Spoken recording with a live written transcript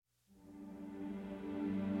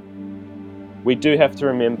We do have to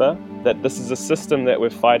remember that this is a system that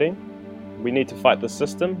we're fighting. We need to fight the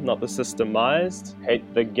system, not the systemized.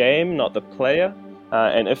 Hate the game, not the player.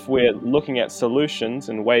 And if we're looking at solutions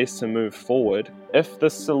and ways to move forward, if the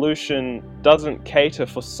solution doesn't cater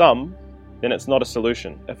for some, then it's not a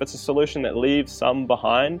solution. If it's a solution that leaves some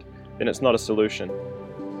behind, then it's not a solution.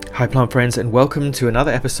 Hi plant friends, and welcome to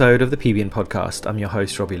another episode of the PBN Podcast. I'm your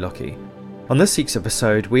host, Robbie Lockie. On this week's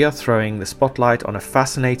episode, we are throwing the spotlight on a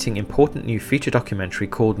fascinating, important new feature documentary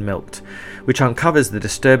called MILKED, which uncovers the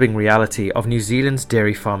disturbing reality of New Zealand's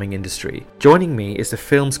dairy farming industry. Joining me is the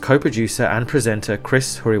film's co-producer and presenter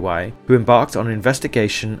Chris Huriwai, who embarked on an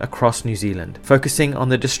investigation across New Zealand, focusing on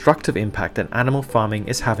the destructive impact that animal farming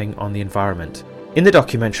is having on the environment. In the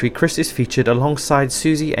documentary, Chris is featured alongside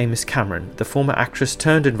Suzy Amis Cameron, the former actress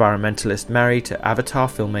turned environmentalist married to Avatar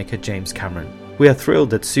filmmaker James Cameron. We are thrilled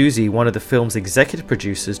that Suzy, one of the film's executive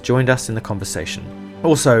producers, joined us in the conversation.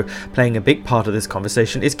 Also, playing a big part of this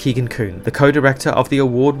conversation is Keegan Kuhn, the co-director of the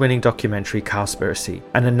award-winning documentary Cowspiracy,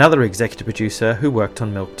 and another executive producer who worked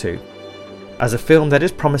on MILKED too. As a film that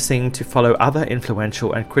is promising to follow other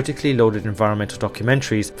influential and critically lauded environmental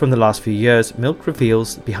documentaries from the last few years, MILKED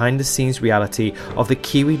reveals the behind-the-scenes reality of the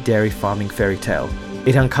kiwi dairy farming fairy tale.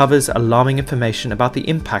 It uncovers alarming information about the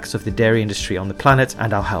impacts of the dairy industry on the planet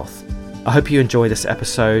and our health. I hope you enjoy this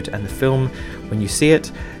episode and the film. When you see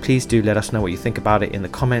it, please do let us know what you think about it in the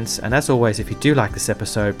comments. And as always, if you do like this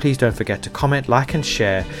episode, please don't forget to comment, like and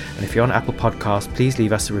share. And if you're on Apple Podcasts, please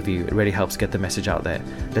leave us a review. It really helps get the message out there.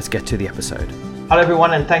 Let's get to the episode. Hello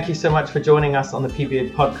everyone, and thank you so much for joining us on the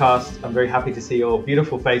PBN Podcast. I'm very happy to see your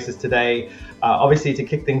beautiful faces today. Obviously, to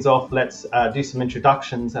kick things off, let's do some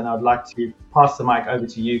introductions, and I'd like to pass the mic over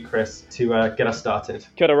to you, Chris, to get us started.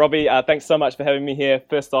 Kia ora, Robbie. Thanks so much for having me here.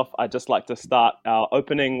 First off, I'd just like to start our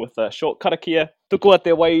opening with a short karakia. Tukua te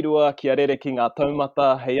wairua kia rere ki ngā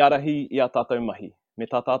taumata, hei arahi i a tātou mahi. Me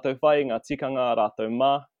tā tātou whai ngā tikanga rātou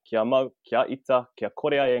mā, kia mau, kia ita, kia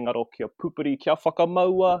korea e ngaro, kia pupuri, kia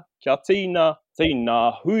whakamaua, kia tīna,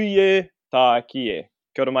 tīna huie, tā kie.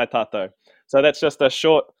 Kia ora mai tātou. So that's just a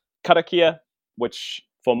short karakia, which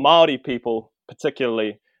for Māori people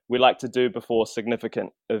particularly, we like to do before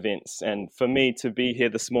significant events. And for me to be here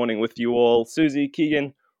this morning with you all, Suzy,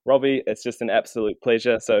 Keegan, Robbie, it's just an absolute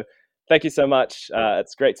pleasure. So thank you so much.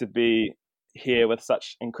 It's great to be here with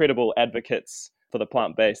such incredible advocates for the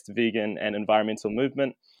plant-based, vegan and environmental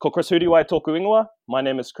movement. Ko Chris Huriwai tōku ingoa. My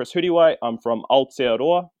name is Chris Huriwai. I'm from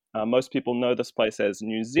Aotearoa. Most people know this place as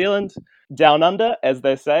New Zealand. Down under, as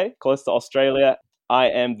they say, close to Australia. I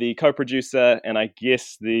am the co-producer and I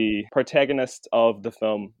guess the protagonist of the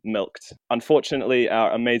film MILKED. Unfortunately,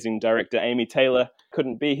 our amazing director, Amy Taylor,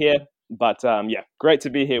 couldn't be here. But great to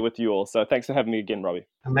be here with you all. So thanks for having me again, Robbie.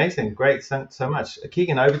 Amazing. Great. Thanks so much.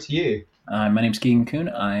 Keegan, over to you. My name's Keegan Kuhn.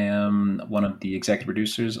 I am one of the executive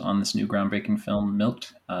producers on this new groundbreaking film,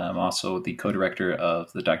 MILKED. I'm also the co-director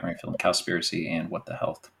of the documentary film Cowspiracy and What the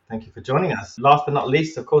Health. Thank you for joining us. Last but not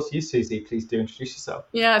least, of course, you, Suzy. Please do introduce yourself.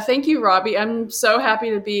 Yeah, thank you, Robbie. I'm so happy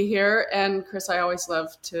to be here. And Chris, I always love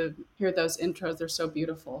to hear those intros. They're so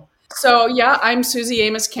beautiful. So yeah, I'm Suzy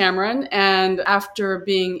Amis Cameron, and after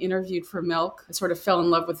being interviewed for MILKED, I sort of fell in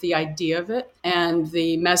love with the idea of it, and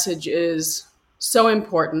the message is so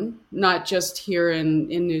important, not just here in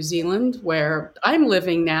New Zealand, where I'm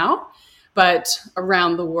living now, but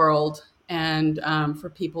around the world, and for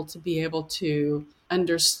people to be able to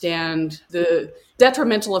understand the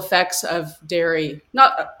detrimental effects of dairy,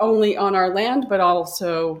 not only on our land, but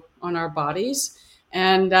also on our bodies.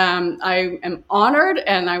 And I am honored,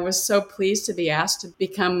 and I was so pleased to be asked to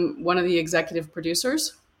become one of the executive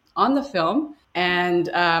producers on the film. And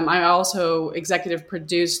I also executive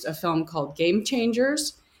produced a film called Game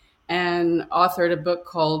Changers and authored a book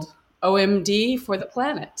called OMD for the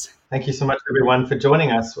Planet. Thank you so much, everyone, for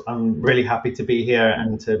joining us. I'm really happy to be here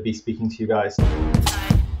and to be speaking to you guys.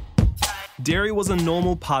 Dairy was a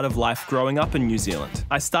normal part of life growing up in New Zealand.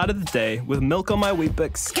 I started the day with milk on my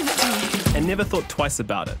Weet-Bix and never thought twice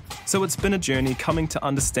about it. So it's been a journey coming to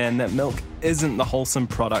understand that milk isn't the wholesome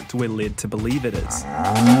product we're led to believe it is.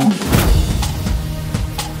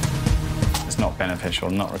 It's not beneficial,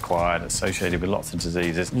 not required, associated with lots of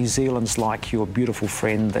diseases. New Zealand's like your beautiful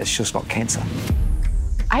friend that's just got cancer.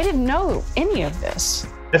 I didn't know any of this.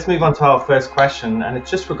 Let's move on to our first question, and it's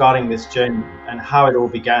just regarding this journey and how it all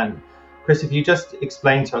began. Chris, if you just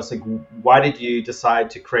explain to us, why did you decide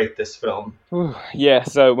to create this film? Yeah,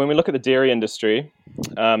 so when we look at the dairy industry,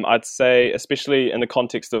 I'd say, especially in the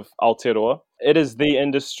context of Aotearoa, it is the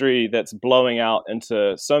industry that's blowing out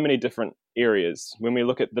into so many different areas. When we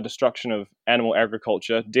look at the destruction of animal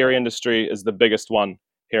agriculture, dairy industry is the biggest one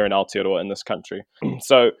here in Aotearoa in this country.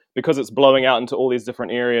 So because it's blowing out into all these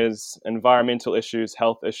different areas, environmental issues,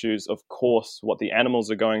 health issues, of course, what the animals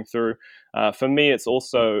are going through, for me, it's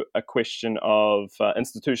also a question of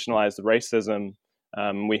institutionalized racism.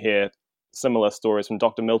 We hear similar stories from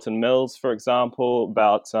Dr. Milton Mills, for example,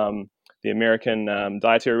 about the American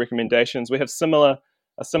dietary recommendations. We have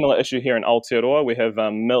a similar issue here in Aotearoa. We have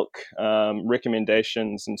milk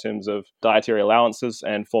recommendations in terms of dietary allowances,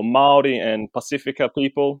 and for Māori and Pacifica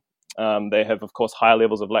people, they have, of course, high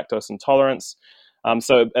levels of lactose intolerance.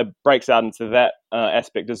 So it breaks out into that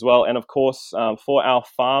aspect as well. And of course, for our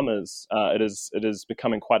farmers, it is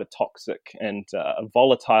becoming quite a toxic and a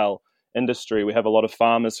volatile industry. We have a lot of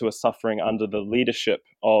farmers who are suffering under the leadership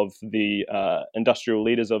of the industrial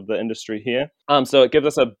leaders of the industry here. So it gives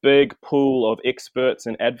us a big pool of experts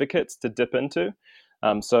and advocates to dip into.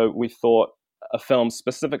 So we thought a film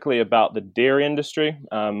specifically about the dairy industry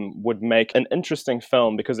would make an interesting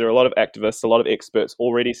film, because there are a lot of activists, a lot of experts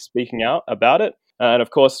already speaking out about it. And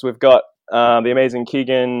of course, we've got the amazing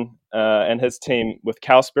Keegan and his team with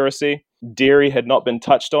Cowspiracy. Dairy had not been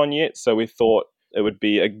touched on yet, so we thought it would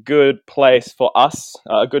be a good place for us,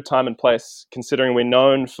 a good time and place, considering we're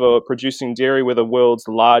known for producing dairy. We're the world's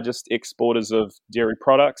largest exporters of dairy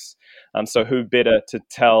products. So who better to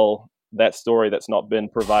tell that story that's not been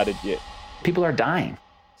provided yet? People are dying,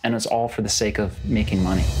 and it's all for the sake of making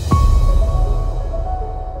money.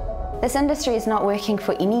 This industry is not working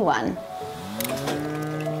for anyone.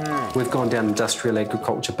 We've gone down industrial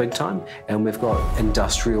agriculture big time, and we've got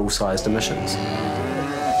industrial-sized emissions.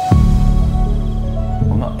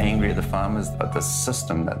 I'm not angry at the farmers, but the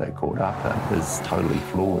system that they're caught up in is totally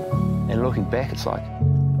flawed. And looking back, it's like,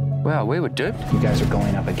 wow, we were duped. You guys are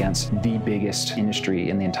going up against the biggest industry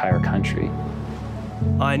in the entire country.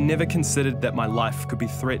 I never considered that my life could be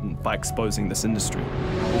threatened by exposing this industry.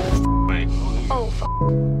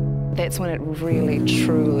 Oh, that's when it really,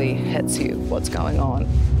 truly hits you what's going on.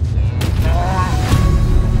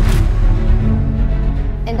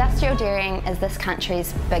 Industrial dairying is this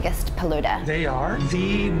country's biggest polluter. They are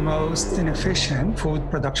the most inefficient food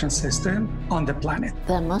production system on the planet.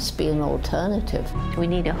 There must be an alternative. We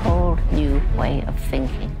need a whole new way of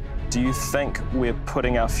thinking. Do you think we're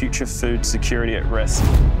putting our future food security at risk?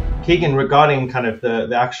 Keegan, regarding kind of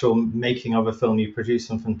the actual making of a film, you produced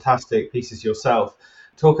some fantastic pieces yourself.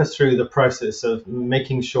 Talk us through the process of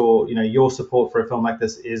making sure, your support for a film like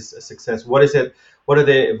this is a success. What is it? What are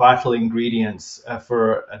the vital ingredients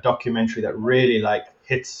for a documentary that really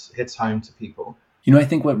hits home to people? I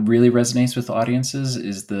think what really resonates with audiences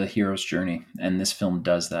is the hero's journey. And this film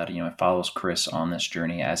does that. It follows Chris on this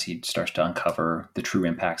journey as he starts to uncover the true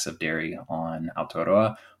impacts of dairy on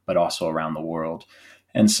Aotearoa, but also around the world.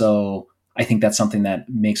 And so I think that's something that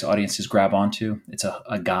makes audiences grab onto. It's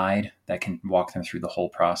a guide that can walk them through the whole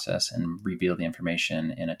process and reveal the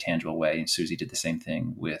information in a tangible way. And Suzy did the same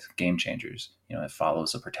thing with Game Changers. It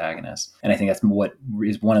follows the protagonist. And I think that's what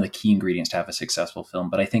is one of the key ingredients to have a successful film.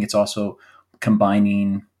 But I think it's also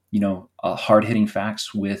combining, hard-hitting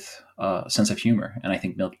facts with a sense of humor. And I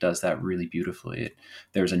think Milk does that really beautifully.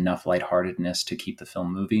 There's enough lightheartedness to keep the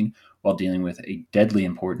film moving while dealing with a deadly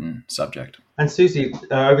important subject. And Suzy,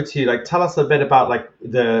 over to you. Tell us a bit about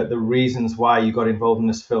the reasons why you got involved in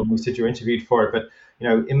this film. You said you were interviewed for it, but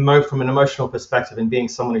from an emotional perspective and being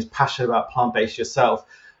someone who's passionate about plant-based yourself,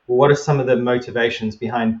 what are some of the motivations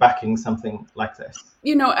behind backing something like this?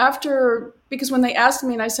 Because when they asked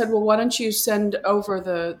me and I said, well, why don't you send over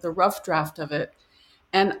the rough draft of it?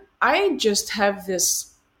 And I just have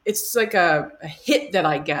this, it's like a hit that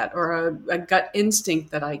I get, or a gut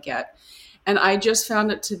instinct that I get. And I just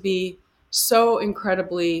found it to be so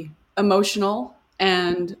incredibly emotional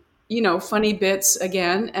and, funny bits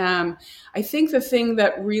again. I think the thing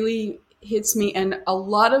that really hits me, and a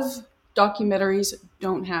lot of documentaries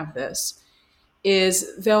don't have this,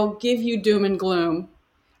 is they'll give you doom and gloom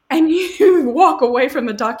and you walk away from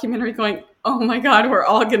the documentary going, oh my God, we're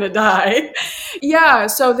all going to die. Yeah.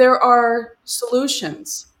 So there are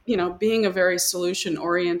solutions, being a very solution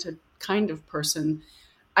oriented kind of person.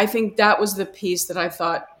 I think that was the piece that I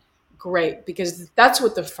thought, great, because that's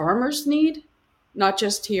what the farmers need, not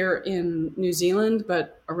just here in New Zealand,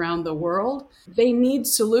 but around the world. They need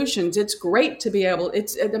solutions. It's great to be able,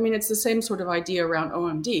 it's the same sort of idea around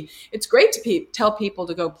OMD. It's great to tell people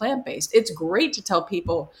to go plant-based. It's great to tell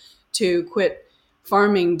people to quit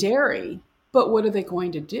farming dairy, but what are they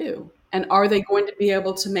going to do? And are they going to be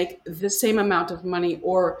able to make the same amount of money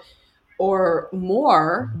or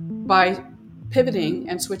more by pivoting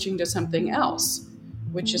and switching to something else,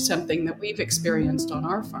 which is something that we've experienced on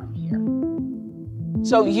our farm here.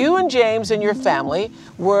 So you and James and your family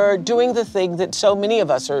were doing the thing that so many of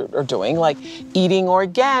us are doing, like eating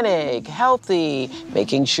organic, healthy,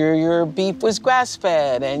 making sure your beef was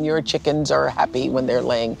grass-fed and your chickens are happy when they're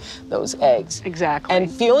laying those eggs. Exactly.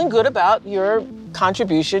 And feeling good about your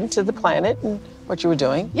contribution to the planet and what you were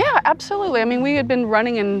doing. Yeah, absolutely. I mean, we had been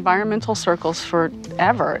running in environmental circles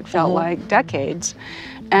forever. It felt like decades.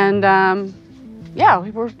 And yeah,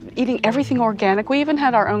 we were eating everything organic. We even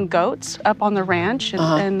had our own goats up on the ranch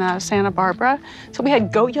in Santa Barbara. So we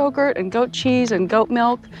had goat yogurt and goat cheese and goat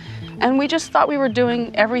milk. And we just thought we were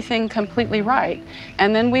doing everything completely right.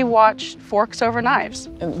 And then we watched Forks Over Knives.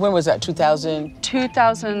 And when was that, 2000?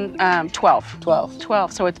 2012.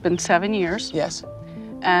 12. So it's been 7 years. Yes.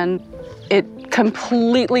 And it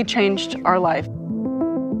completely changed our life.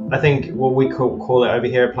 I think what we call it over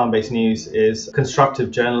here at Plant-Based News is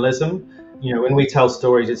constructive journalism. You know, when we tell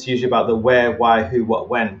stories, it's usually about the where, why, who, what,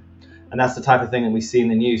 when. And that's the type of thing that we see in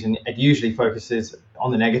the news. And it usually focuses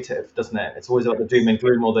on the negative, doesn't it? It's always about the doom and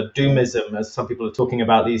gloom, or the doomism, as some people are talking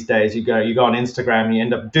about these days. You go on Instagram and you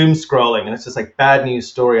end up doom scrolling, and it's just like bad news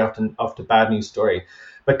story after bad news story.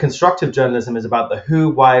 But constructive journalism is about the who,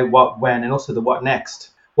 why, what, when, and also the what next.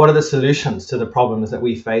 What are the solutions to the problems that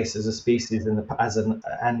we face as a species and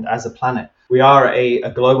as a planet? We are a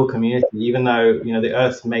global community. Even though, you know, the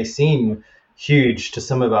Earth may seem huge to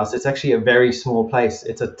some of us, it's actually a very small place.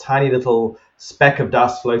 It's a tiny little speck of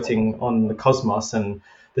dust floating on the cosmos. And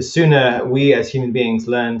the sooner we as human beings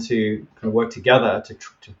learn to kind of work together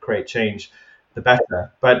to create change, the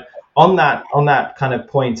better. But on that kind of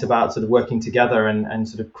point about sort of working together and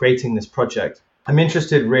sort of creating this project, I'm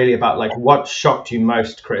interested really about like what shocked you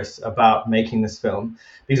most, Chris, about making this film,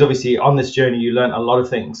 because obviously on this journey you learned a lot of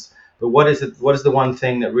things. But what is the one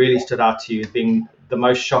thing that really stood out to you as being the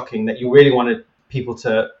most shocking, that you really wanted people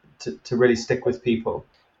to really stick with people?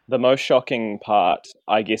 The most shocking part,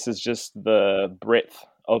 I guess, is just the breadth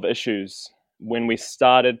of issues. When we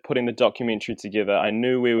started putting the documentary together, I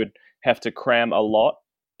knew we would have to cram a lot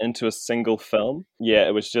into a single film. Yeah,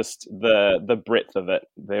 it was just the breadth of it.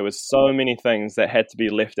 There was so many things that had to be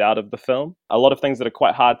left out of the film. A lot of things that are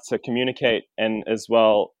quite hard to communicate, and as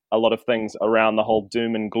well a lot of things around the whole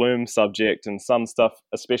doom and gloom subject, and some stuff,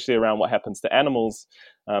 especially around what happens to animals,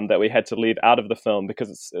 that we had to leave out of the film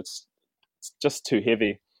because it's just too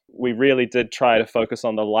heavy. We really did try to focus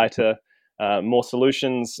on the lighter, more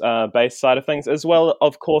solutions-based side of things, as well,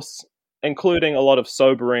 of course, including a lot of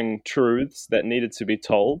sobering truths that needed to be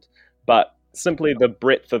told, but simply the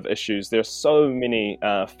breadth of issues. There are so many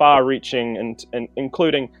far-reaching and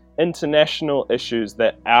including international issues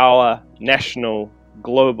that our national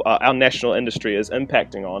industry is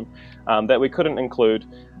impacting on, that we couldn't include.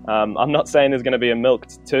 I'm not saying there's going to be a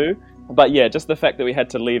MILKED 2, but yeah, just the fact that we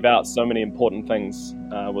had to leave out so many important things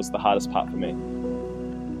was the hardest part for me.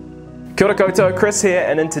 Kia ora koutou, Chris here,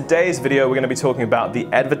 and in today's video we're going to be talking about the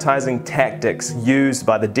advertising tactics used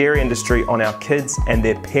by the dairy industry on our kids and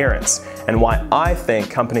their parents, and why I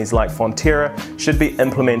think companies like Fonterra should be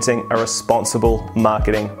implementing a responsible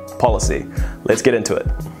marketing policy. Let's get into it.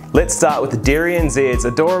 Let's start with Dairy NZ's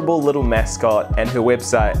adorable little mascot and her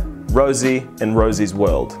website, Rosie in Rosie's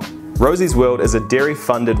World. Rosie's World is a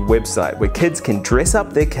dairy-funded website where kids can dress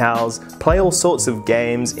up their cows, play all sorts of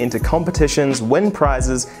games, enter competitions, win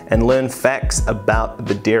prizes, and learn facts about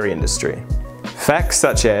the dairy industry. Facts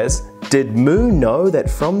such as, did Moo know that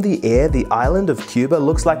from the air the island of Cuba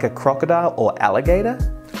looks like a crocodile or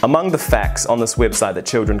alligator? Among the facts on this website that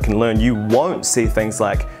children can learn, you won't see things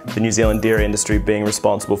like the New Zealand dairy industry being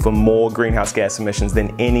responsible for more greenhouse gas emissions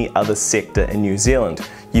than any other sector in New Zealand.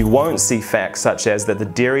 You won't see facts such as that the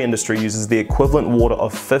dairy industry uses the equivalent water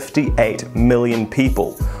of 58 million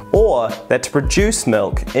people, or that to produce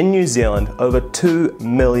milk in New Zealand, over 2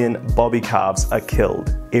 million bobby calves are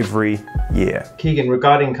killed every year. Keegan,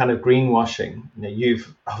 regarding kind of greenwashing,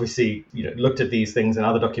 you've obviously looked at these things in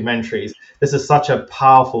other documentaries. This is such a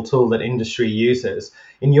powerful tool that industry uses.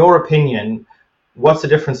 In your opinion, what's the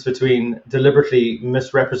difference between deliberately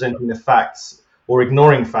misrepresenting the facts or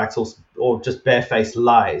ignoring facts, or just barefaced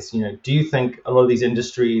lies? Do you think a lot of these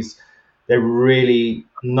industries, they really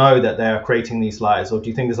know that they are creating these lies, or do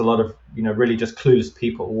you think there's a lot of really just clueless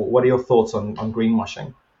people? What are your thoughts on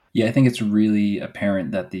greenwashing? Yeah, I think it's really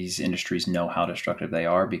apparent that these industries know how destructive they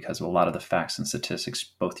are, because a lot of the facts and statistics,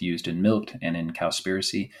 both used in MILKED and in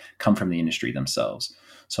Cowspiracy, come from the industry themselves.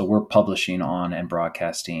 So we're publishing on and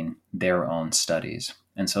broadcasting their own studies.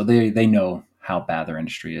 And so they know how bad their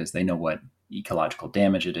industry is. They know what ecological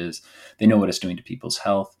damage it is. They know what it's doing to people's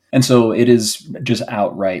health. And so it is just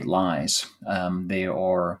outright lies. They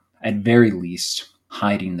are, at very least,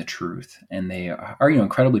 hiding the truth. And they are,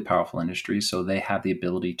 incredibly powerful industries. So they have the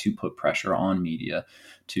ability to put pressure on media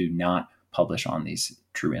to not publish on these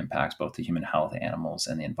true impacts, both to human health, animals,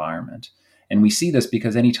 and the environment. And we see this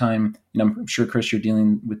because anytime, I'm sure, Chris, you're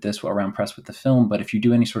dealing with this around press with the film, but if you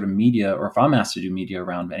do any sort of media, or if I'm asked to do media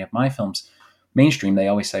around any of my films, mainstream, they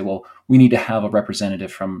always say, well, we need to have a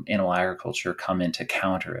representative from animal agriculture come in to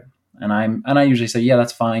counter it. And I usually say, yeah,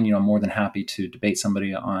 that's fine. I'm more than happy to debate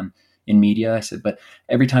somebody in media. I said, but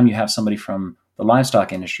every time you have somebody from the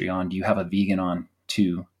livestock industry on, do you have a vegan on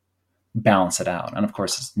to balance it out? And of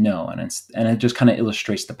course it's no. And it just kind of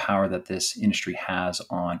illustrates the power that this industry has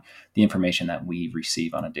on the information that we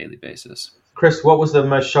receive on a daily basis. Chris, what was the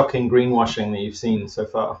most shocking greenwashing that you've seen so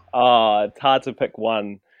far? It's hard to pick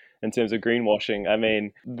one in terms of greenwashing. I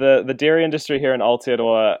mean, the dairy industry here in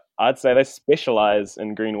Aotearoa, I'd say they specialize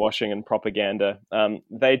in greenwashing and propaganda.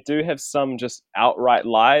 They do have some just outright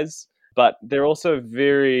lies, but they're also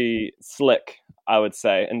very slick, I would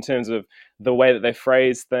say, in terms of the way that they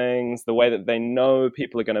phrase things, the way that they know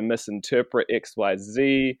people are going to misinterpret X, Y,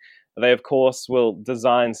 Z. They, of course, will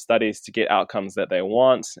design studies to get outcomes that they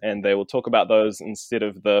want, and they will talk about those instead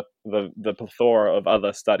of the plethora of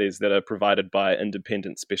other studies that are provided by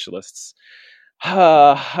independent specialists.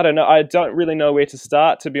 I don't know. I don't really know where to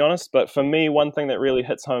start, to be honest. But for me, one thing that really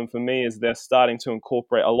hits home for me is they're starting to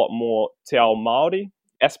incorporate a lot more te ao Māori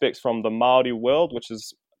aspects from the Māori world, which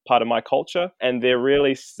is part of my culture. And they're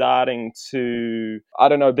really starting to, I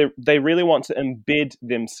don't know, they really want to embed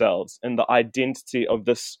themselves in the identity of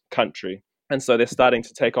this country. And so they're starting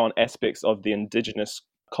to take on aspects of the indigenous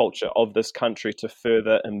culture of this country to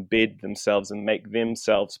further embed themselves and make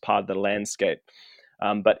themselves part of the landscape.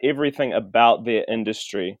 But everything about their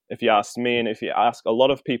industry, if you ask me and if you ask a lot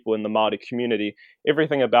of people in the Māori community,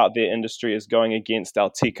 everything about their industry is going against our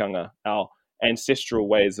tikanga, our ancestral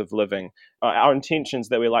ways of living, our intentions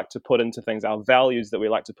that we like to put into things, our values that we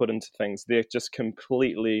like to put into things. They're just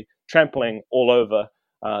completely trampling all over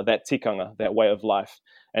that tikanga, that way of life.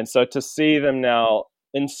 And so to see them now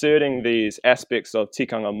inserting these aspects of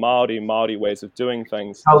tikanga Māori ways of doing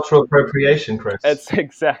things. Cultural appropriation, Chris.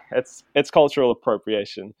 It's cultural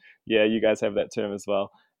appropriation. Yeah, you guys have that term as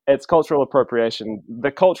well. It's cultural appropriation. The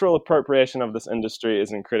cultural appropriation of this industry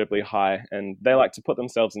is incredibly high, and they like to put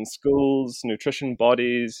themselves in schools, nutrition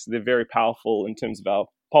bodies. They're very powerful in terms of our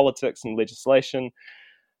politics and legislation.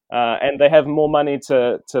 And they have more money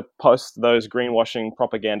to post those greenwashing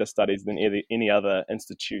propaganda studies than any other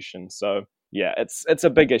institution. So, yeah, it's a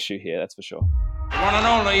big issue here, that's for sure. One and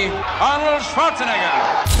only Arnold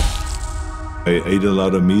Schwarzenegger. I ate a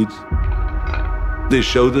lot of meat. They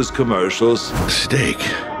showed us commercials. Steak.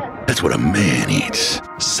 That's what a man eats.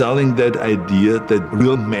 Selling that idea that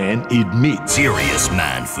real men eat meat. Serious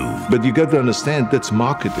man food. But you got to understand, that's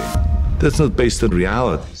marketing. That's not based on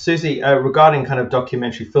reality. Suzy, regarding kind of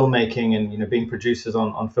documentary filmmaking and being producers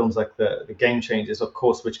on films like the Game Changers, of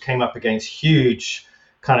course, which came up against huge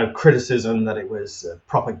kind of criticism that it was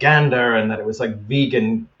propaganda and that it was like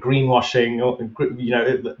vegan greenwashing,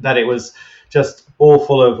 that it was just all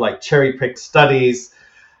full of like cherry-picked studies.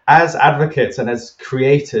 As advocates and as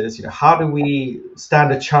creators, how do we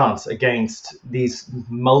stand a chance against these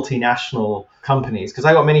multinational companies? Because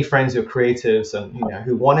I got many friends who are creatives and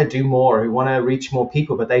who want to do more, who want to reach more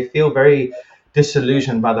people, but they feel very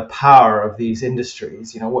disillusioned by the power of these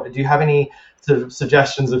industries. Do you have any sort of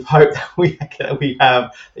suggestions of hope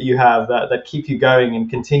that you have that keep you going and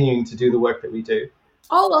continuing to do the work that we do?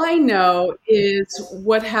 All I know is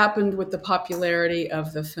what happened with the popularity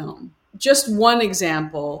of the film. Just one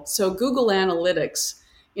example. So Google Analytics,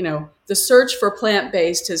 the search for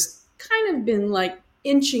plant-based has kind of been like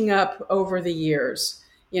inching up over the years,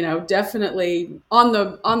 definitely on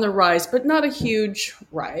the rise, but not a huge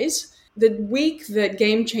rise. The week that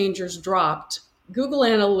Game Changers dropped, Google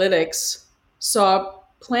Analytics saw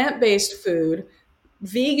plant-based food,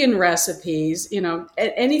 vegan recipes,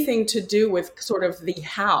 anything to do with sort of the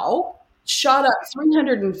how, shot up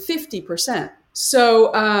 350%.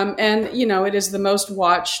 So, it is the most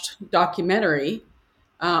watched documentary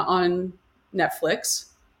on Netflix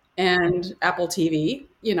and Apple TV.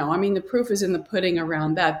 The proof is in the pudding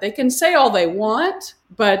around that. They can say all they want,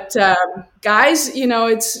 but guys,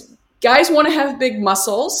 guys want to have big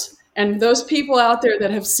muscles, and those people out there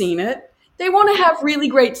that have seen it, they want to have really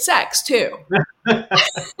great sex too.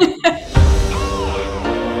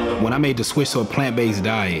 When I made the switch to a plant-based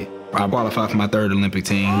diet, I qualified for my third Olympic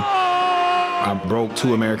team. I broke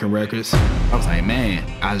 2 American records. I was like, man,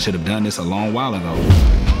 I should have done this a long while ago.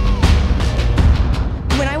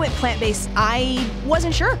 When I went plant-based, I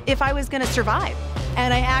wasn't sure if I was going to survive.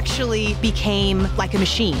 And I actually became like a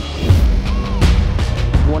machine.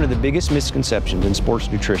 One of the biggest misconceptions in sports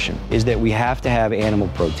nutrition is that we have to have animal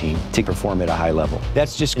protein to perform at a high level.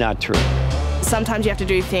 That's just not true. Sometimes you have to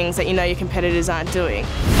do things that you know your competitors aren't doing.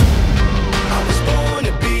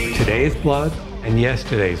 Today's blood and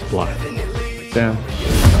yesterday's blood. Sam.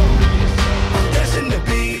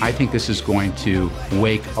 I think this is going to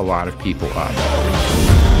wake a lot of people up.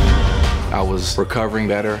 I was recovering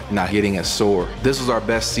better, not getting as sore. This was our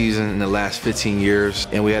best season in the last 15 years,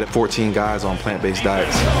 and we had 14 guys on plant-based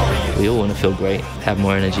diets. We all want to feel great, have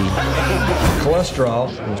more energy. Cholesterol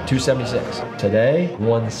was 276. Today,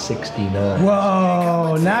 169.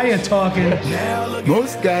 Whoa, now you're talking.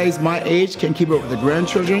 Most guys my age can keep up with the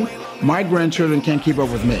grandchildren. My grandchildren can't keep up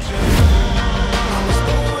with me.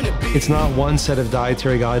 It's not one set of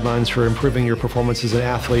dietary guidelines for improving your performance as an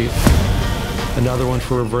athlete, another one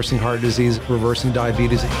for reversing heart disease, reversing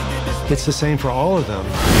diabetes. It's the same for all of them.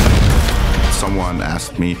 Someone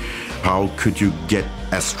asked me, how could you get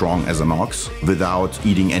as strong as an ox without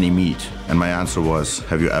eating any meat? And my answer was,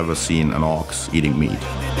 have you ever seen an ox eating meat?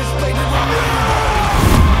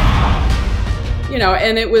 You know,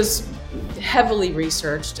 and it was heavily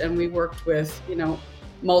researched, and we worked with,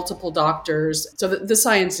 multiple doctors. So the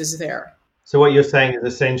science is there. So what you're saying is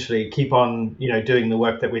essentially keep on, doing the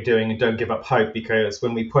work that we're doing and don't give up hope, because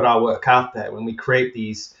when we put our work out there, when we create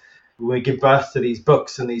these, when we give birth to these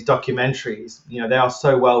books and these documentaries, they are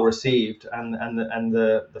so well received, and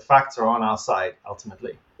the facts are on our side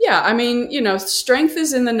ultimately. Yeah, I mean, strength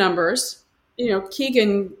is in the numbers.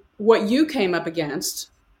 Keegan, what you came up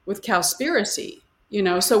against with Cowspiracy,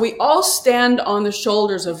 so we all stand on the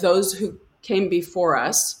shoulders of those who came before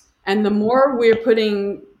us. And the more we're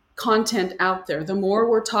putting content out there, the more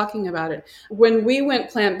we're talking about it. When we went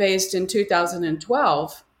plant-based in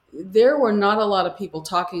 2012, there were not a lot of people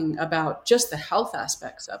talking about just the health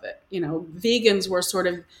aspects of it. Vegans were sort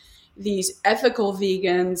of these ethical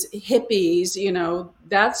vegans, hippies,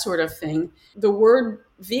 that sort of thing. The word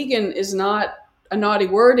vegan is not a naughty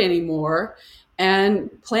word anymore. And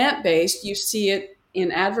plant-based, you see it in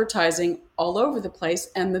advertising all over the place,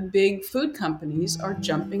 and the big food companies are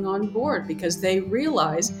jumping on board because they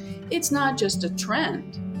realize it's not just a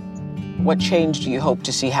trend. What change do you hope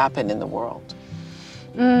to see happen in the world?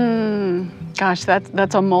 Gosh,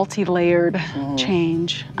 that's a multi-layered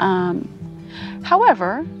change.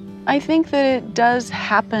 However, I think that it does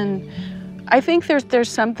happen. I think there's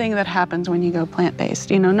something that happens when you go plant-based.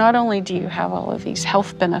 Not only do you have all of these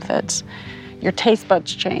health benefits, your taste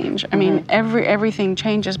buds change. I mean, everything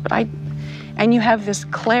changes, and you have this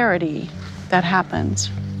clarity that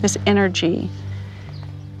happens, this energy.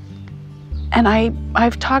 And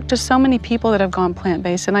I've talked to so many people that have gone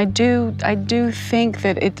plant-based, and I do think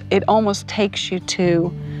that it almost takes you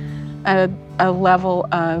to a level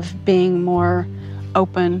of being more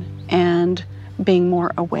open and being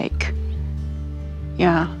more awake.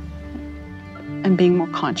 Yeah. And being more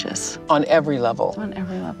conscious. On every level. On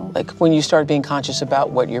every level. Like when you start being conscious about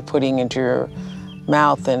what you're putting into your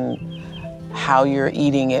mouth and how you're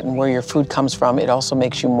eating it and where your food comes from, it also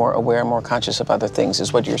makes you more aware and more conscious of other things,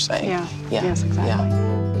 is what you're saying. Yeah. Yes, exactly.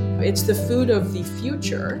 Yeah. It's the food of the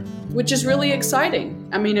future, which is really exciting.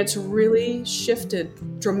 I mean, it's really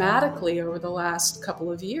shifted dramatically over the last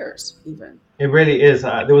couple of years, even. It really is.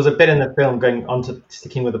 There was a bit in the film, going on to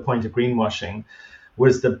sticking with the point of greenwashing,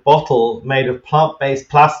 was the bottle made of plant-based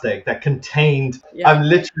plastic that contained, I'm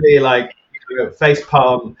literally like, face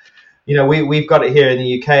palm. We've got it here in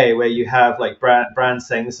the UK where you have like brands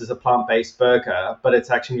saying this is a plant-based burger, but it's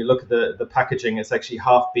actually, you look at the packaging, it's actually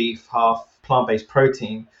half beef, half plant-based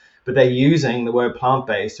protein, but they're using the word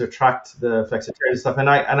plant-based to attract the flexitarian stuff. And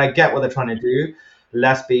I get what they're trying to do.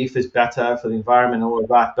 Less beef is better for the environment and all of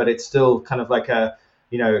that, but it's still kind of like a,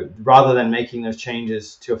 rather than making those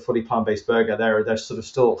changes to a fully plant-based burger, they're sort of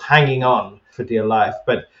still hanging on for dear life.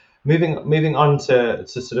 But moving on to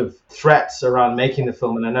sort of threats around making the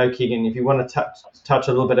film, and I know, Keegan, if you want to touch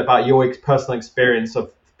a little bit about your personal experience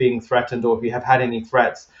of being threatened, or if you have had any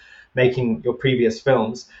threats making your previous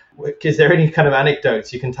films, is there any kind of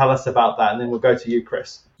anecdotes you can tell us about that? And then we'll go to you,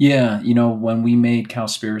 Chris. Yeah, when we made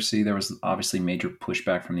Cowspiracy, there was obviously major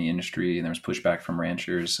pushback from the industry, and there was pushback from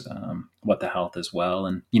ranchers, What the Health as well.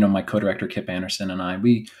 And, my co-director, Kip Anderson, and I,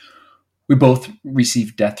 we both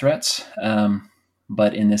received death threats.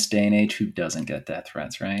 But in this day and age, who doesn't get death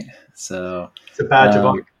threats, right? So it's a badge of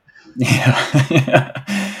honor. Yeah.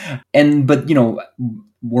 But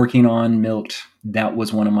working on MILKED, that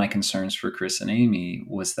was one of my concerns for Chris and Amy,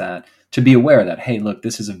 was that to be aware that, hey, look,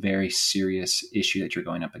 this is a very serious issue that you're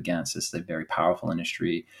going up against. This is a very powerful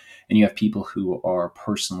industry, and you have people who are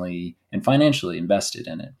personally and financially invested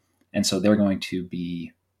in it. And so they're going to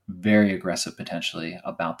be very aggressive potentially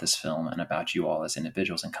about this film and about you all as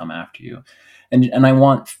individuals and come after you. And I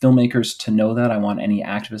want filmmakers to know that. I want any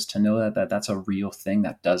activists to know that that's a real thing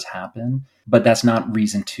that does happen, but that's not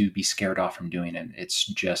reason to be scared off from doing it. It's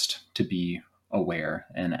just to be aware.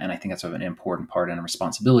 And I think that's an important part and a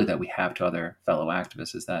responsibility that we have to other fellow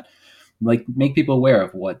activists, is that like make people aware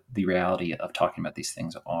of what the reality of talking about these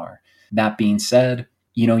things are. That being said,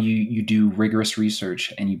 you do rigorous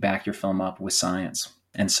research and you back your film up with science.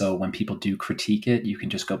 And so when people do critique it, you can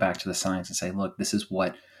just go back to the science and say, look, this is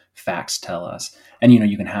what facts tell us. And,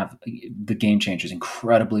 you can have the Game Changers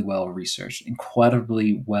incredibly well researched,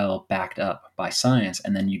 incredibly well backed up by science.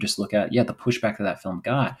 And then you just look at, the pushback that film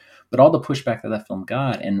got, but all the pushback that film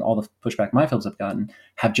got and all the pushback my films have gotten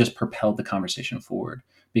have just propelled the conversation forward.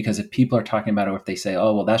 Because if people are talking about it, or if they say,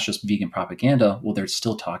 oh, well, that's just vegan propaganda, well, they're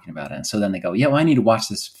still talking about it. And so then they go, I need to watch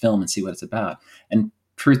this film and see what it's about. And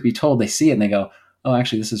truth be told, they see it and they go, oh,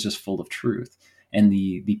 actually, this is just full of truth. And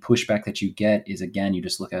the pushback that you get is, again, you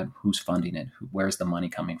just look at who's funding it, where's the money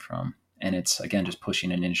coming from. And it's, again, just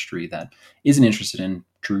pushing an industry that isn't interested in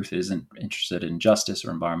truth, isn't interested in justice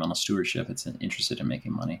or environmental stewardship. It's interested in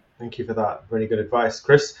making money. Thank you for that. Really good advice.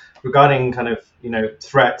 Chris, regarding kind of,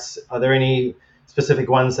 threats, are there any specific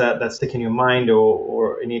ones that stick in your mind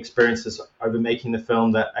or any experiences over making the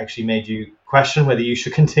film that actually made you question whether you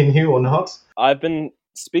should continue or not? I've been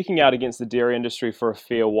speaking out against the dairy industry for a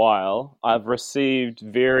fair while. I've received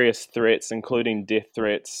various threats, including death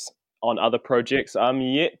threats on other projects. I'm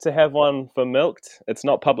yet to have one for MILKED. It's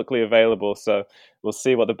not publicly available, so we'll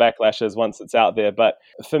see what the backlash is once it's out there. But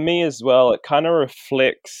for me as well, it kind of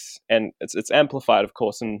reflects, and it's amplified, of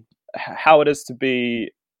course, in how it is to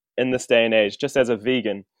be in this day and age, just as a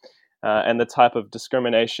vegan, and the type of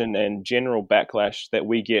discrimination and general backlash that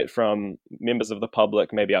we get from members of the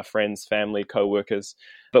public, maybe our friends, family, co-workers.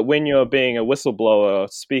 But when you're being a whistleblower,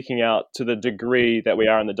 speaking out to the degree that we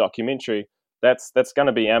are in the documentary, that's going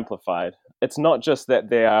to be amplified. It's not just that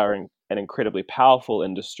they are an incredibly powerful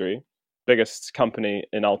industry, biggest company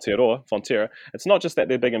in Aotearoa, Fonterra. It's not just that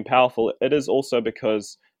they're big and powerful. It is also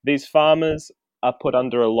because these farmers are put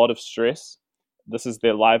under a lot of stress. This is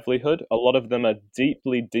their livelihood. A lot of them are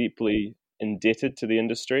deeply, deeply indebted to the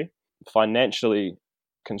industry, financially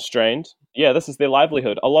constrained. This is their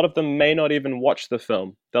livelihood. A lot of them may not even watch the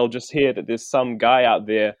film. They'll just hear that there's some guy out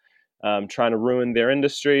there trying to ruin their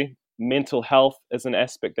industry. Mental health is an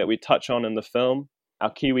aspect that we touch on in the film. Our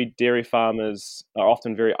kiwi dairy farmers are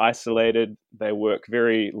often very isolated. They work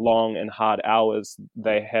very long and hard hours.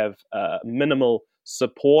 They have minimal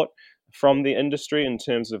support from the industry in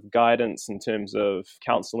terms of guidance, in terms of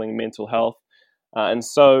counseling, mental health. And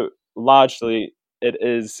so largely it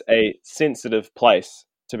is a sensitive place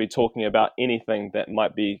to be talking about anything that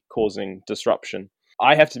might be causing disruption.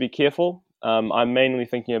 I have to be careful. I'm mainly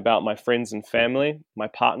thinking about my friends and family, my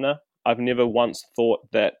partner. I've never once thought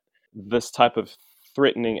that this type of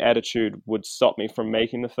threatening attitude would stop me from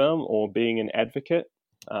making the film or being an advocate.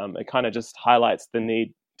 It kind of just highlights the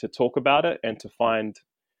need to talk about it and to find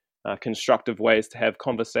constructive ways to have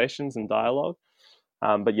conversations and dialogue.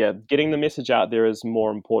 But getting the message out there is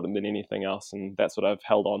more important than anything else. And that's what I've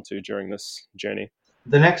held on to during this journey.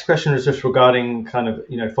 The next question is just regarding kind of,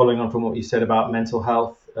 following on from what you said about mental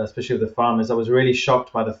health, especially with the farmers. I was really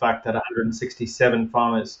shocked by the fact that 167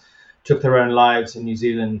 farmers took their own lives in New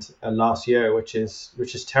Zealand last year, which is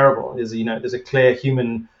terrible. There's a clear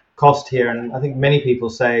human cost here. And I think many people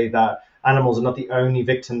say that animals are not the only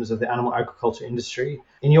victims of the animal agriculture industry.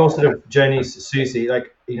 In your sort of journeys, Suzy,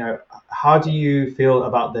 how do you feel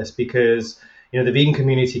about this? Because, the vegan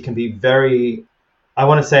community can be very, I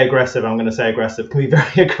want to say aggressive, I'm going to say aggressive, can be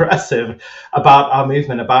very aggressive about our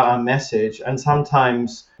movement, about our message. And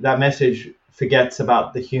sometimes that message forgets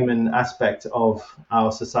about the human aspect of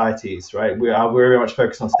our societies, right? We're very much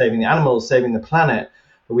focused on saving the animals, saving the planet,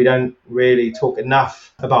 but we don't really talk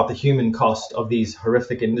enough about the human cost of these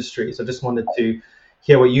horrific industries. I just wanted to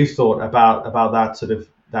hear what you thought about that sort of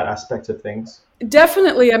that aspect of things.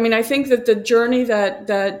 Definitely. I mean, I think that the journey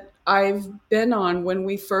that I've been on when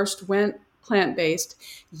we first went plant-based,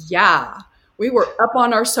 we were up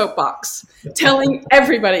on our soapbox telling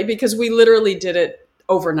everybody, because we literally did it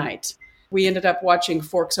overnight. We ended up watching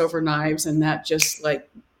Forks Over Knives, and that just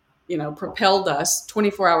propelled us.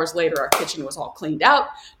 24 hours later, our kitchen was all cleaned out,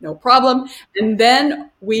 no problem. And then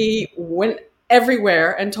we went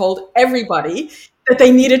everywhere and told everybody that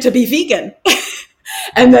they needed to be vegan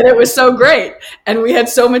and that it was so great. And we had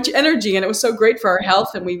so much energy and it was so great for our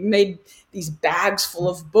health. And we made these bags full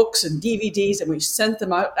of books and DVDs and we sent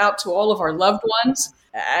them out to all of our loved ones.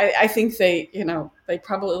 I think they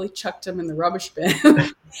probably chucked them in the rubbish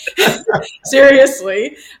bin.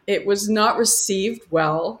 Seriously, it was not received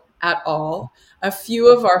well at all. A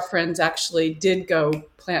few of our friends actually did go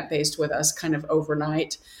plant-based with us kind of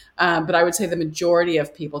overnight. But I would say the majority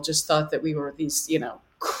of people just thought that we were these,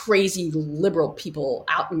 crazy liberal people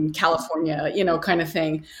out in California, kind of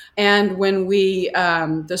thing. And when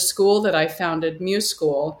the school that I founded, Muse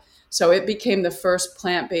School, so it became the first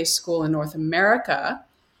plant-based school in North America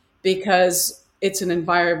because it's an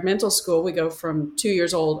environmental school. We go from 2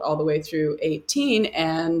 years old all the way through 18.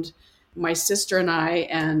 And my sister and I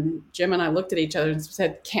and Jim and I looked at each other and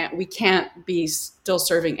said, we can't be still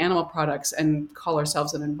serving animal products and call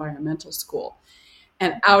ourselves an environmental school.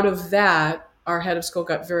 And out of that, our head of school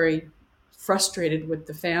got very frustrated with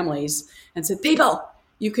the families and said, people,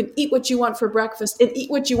 you can eat what you want for breakfast and eat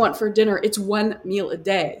what you want for dinner. It's one meal a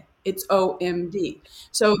day. It's OMD.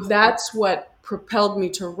 So that's what propelled me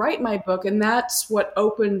to write my book. And that's what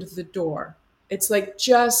opened the door. It's like,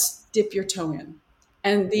 just dip your toe in.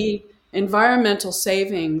 And the environmental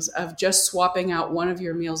savings of just swapping out one of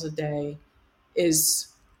your meals a day is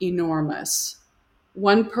enormous.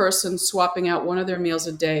 One person swapping out one of their meals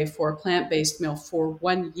a day for a plant-based meal for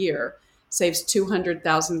 1 year saves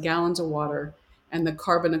 200,000 gallons of water and the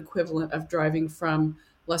carbon equivalent of driving from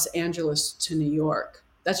Los Angeles to New York.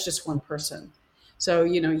 That's just one person. So,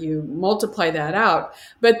 you multiply that out.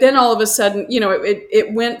 But then all of a sudden,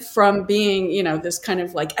 it went from being, this kind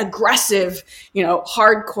of like aggressive,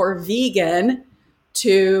 hardcore vegan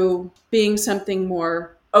to being something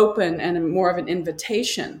more open and more of an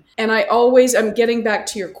invitation. And I'm getting back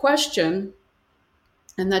to your question,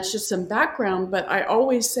 and that's just some background, but I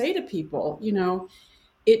always say to people,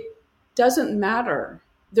 it doesn't matter.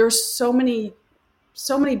 There's so many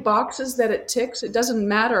boxes that it ticks. It doesn't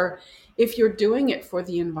matter if you're doing it for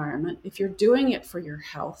the environment, if you're doing it for your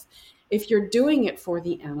health, if you're doing it for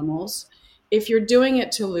the animals, if you're doing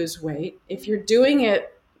it to lose weight, if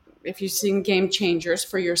you've seen Game Changers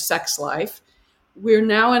for your sex life. We're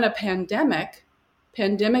now in a pandemic.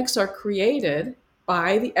 Pandemics are created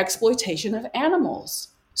by the exploitation of animals.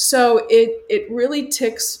 So it really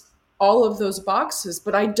ticks all of those boxes,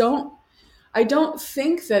 but I don't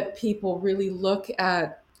think that people really look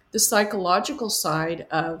at the psychological side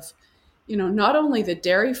of, not only the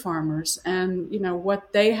dairy farmers and,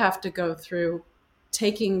 what they have to go through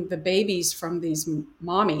taking the babies from these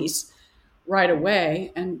mommies right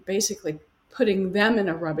away and basically putting them in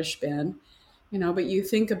a rubbish bin, but you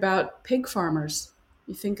think about pig farmers,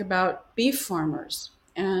 you think about beef farmers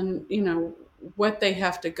and, what they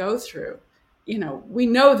have to go through. We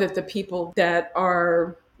know that the people that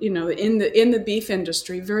are, in the beef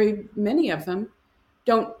industry, very many of them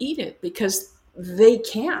don't eat it because they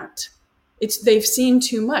can't. They've seen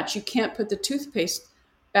too much. You can't put the toothpaste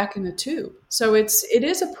back in the tube. So it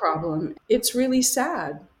is a problem. It's really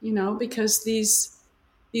sad, because these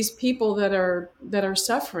people that are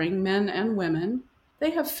suffering, men and women, they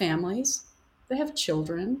have families, they have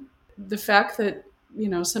children. The fact that,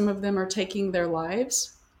 some of them are taking their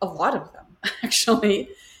lives, a lot of them actually,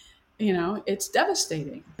 it's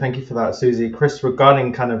devastating. Thank you for that, Suzy. Chris,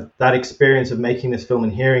 regarding kind of that experience of making this film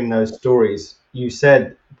and hearing those stories, you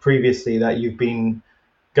said previously that you've been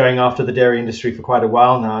going after the dairy industry for quite a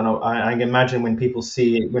while now. And I can imagine when people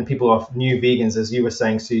are new vegans, as you were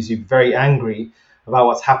saying, Suzy, very angry about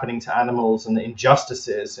what's happening to animals and the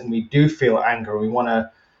injustices. And we do feel anger. We want to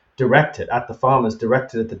direct it at the farmers,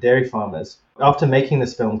 direct it at the dairy farmers. After making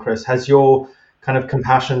this film, Chris, has your kind of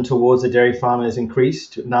compassion towards the dairy farmers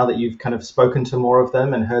increased now that you've kind of spoken to more of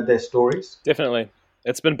them and heard their stories? Definitely.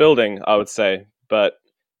 It's been building, I would say, but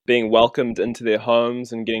being welcomed into their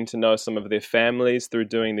homes and getting to know some of their families through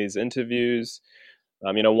doing these interviews.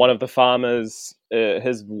 One of the farmers,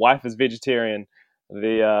 his wife is vegetarian.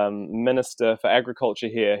 The Minister for Agriculture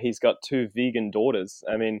here, he's got 2 vegan daughters.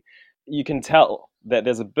 I mean, you can tell that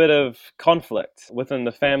there's a bit of conflict within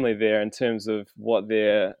the family there in terms of what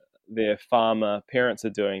their farmer parents are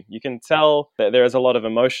doing. You can tell that there is a lot of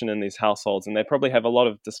emotion in these households, and they probably have a lot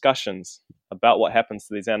of discussions about what happens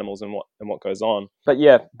to these animals and what goes on. But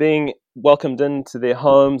yeah, being welcomed into their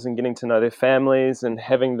homes and getting to know their families and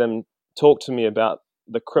having them talk to me about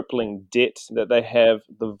the crippling debt that they have,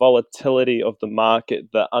 the volatility of the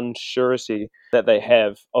market, the unsurety that they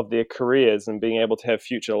have of their careers and being able to have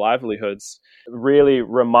future livelihoods really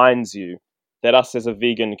reminds you that us as a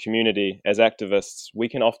vegan community, as activists, we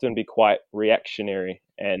can often be quite reactionary,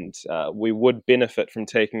 and we would benefit from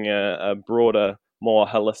taking a broader, more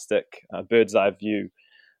holistic, bird's eye view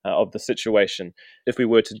of the situation. If we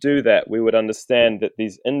were to do that, we would understand that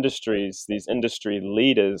these industry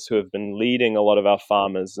leaders who have been leading a lot of our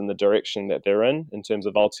farmers in the direction that they're in terms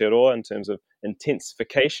of Aotearoa, in terms of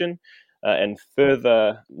intensification, and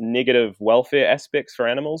further negative welfare aspects for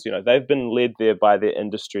animals, they've been led there by their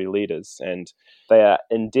industry leaders, and they are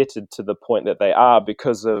indebted to the point that they are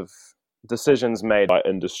because of decisions made by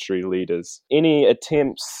industry leaders. Any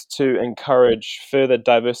attempts to encourage further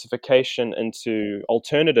diversification into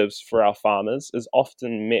alternatives for our farmers is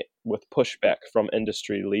often met with pushback from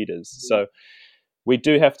industry leaders. So we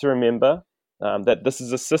do have to remember that this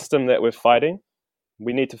is a system that we're fighting.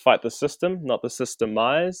 We need to fight the system, not the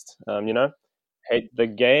systemized. Hate the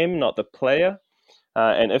game, not the player.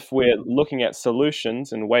 And if we're looking at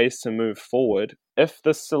solutions and ways to move forward, if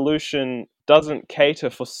the solution doesn't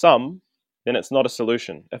cater for some, then it's not a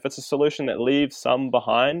solution. If it's a solution that leaves some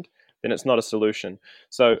behind, then it's not a solution.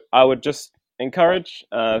 So I would just encourage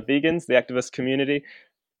vegans, the activist community,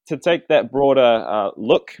 to take that broader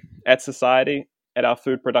look at society, at our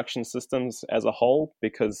food production systems as a whole,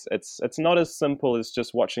 because it's not as simple as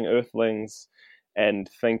just watching Earthlings and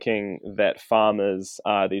thinking that farmers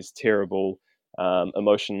are these terrible,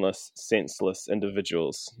 emotionless, senseless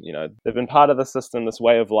individuals. They've been part of the system, this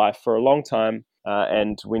way of life, for a long time,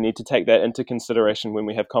 and we need to take that into consideration when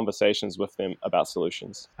we have conversations with them about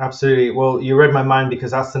solutions. Absolutely. Well, you read my mind,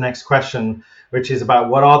 because that's the next question, which is about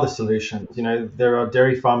what are the solutions? There are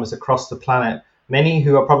dairy farmers across the planet, many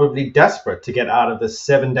who are probably desperate to get out of the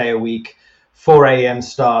 7-day-a-week, 4 a.m.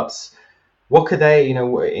 starts. What could they,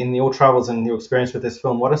 in your travels and your experience with this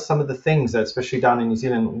film, what are some of the things that, especially down in New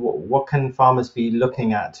Zealand, what can farmers be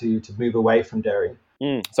looking at to move away from dairy?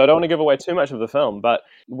 So I don't want to give away too much of the film, but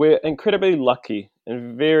we're incredibly lucky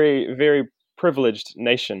and very, very privileged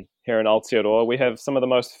nation here in Aotearoa. We have some of the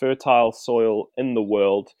most fertile soil in the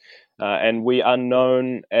world, and we are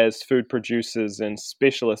known as food producers and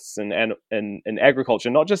specialists in agriculture,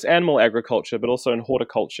 not just animal agriculture, but also in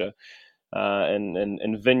horticulture.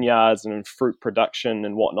 In vineyards and in fruit production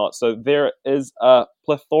and whatnot. So there is a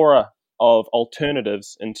plethora of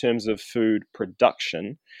alternatives in terms of food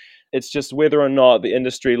production. It's just whether or not the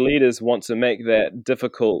industry leaders want to make that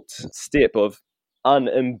difficult step of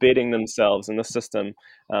unembedding themselves in the system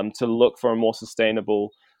to look for a more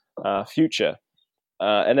sustainable future.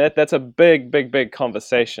 And that's a big, big, big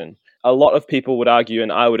conversation. A lot of people would argue,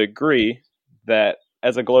 and I would agree, that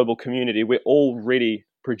as a global community, we're already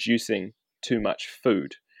producing too much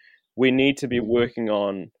food. We need to be working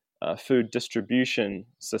on food distribution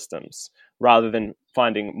systems rather than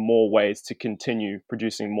finding more ways to continue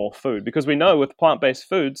producing more food. Because we know with plant-based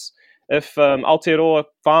foods, if Aotearoa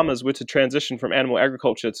farmers were to transition from animal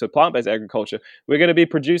agriculture to plant-based agriculture, we're going to be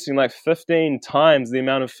producing like 15 times the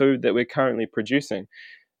amount of food that we're currently producing.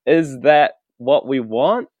 Is that what we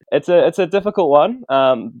want? It's a difficult one,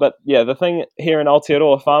 but yeah, the thing here in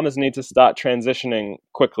Aotearoa, farmers need to start transitioning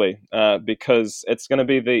quickly because it's going to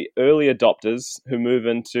be the early adopters who move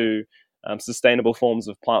into sustainable forms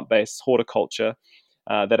of plant-based horticulture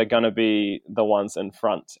that are going to be the ones in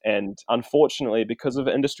front. And unfortunately, because of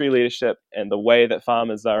industry leadership and the way that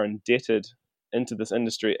farmers are indebted into this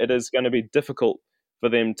industry, it is going to be difficult for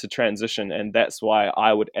them to transition, and that's why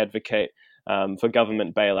I would advocate for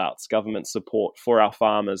government bailouts, government support for our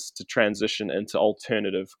farmers to transition into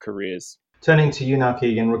alternative careers. Turning to you now,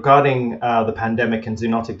 Keegan, regarding the pandemic and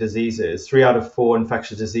zoonotic diseases, 3 out of 4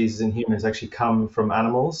 infectious diseases in humans actually come from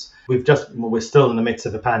animals. We're still in the midst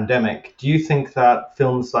of a pandemic. Do you think that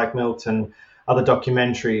films like MILKED and other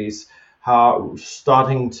documentaries are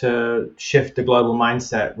starting to shift the global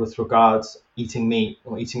mindset with regards eating meat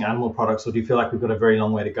or eating animal products, or do you feel like we've got a very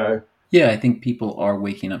long way to go? Yeah, I think people are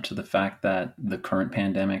waking up to the fact that the current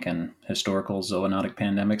pandemic and historical zoonotic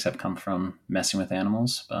pandemics have come from messing with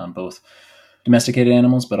animals, both domesticated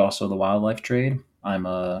animals, but also the wildlife trade. I'm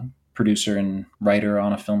a producer and writer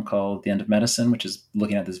on a film called The End of Medicine, which is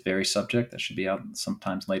looking at this very subject that should be out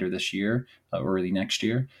sometimes later this year or early next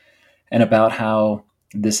year, and about how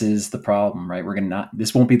this is the problem, right?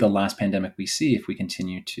 This won't be the last pandemic we see if we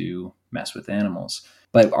continue to mess with animals.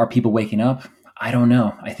 But are people waking up? I don't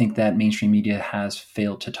know. I think that mainstream media has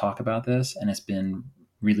failed to talk about this, and it's been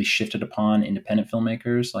really shifted upon independent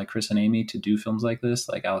filmmakers like Chris and Amy to do films like this,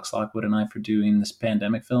 like Alex Lockwood and I for doing this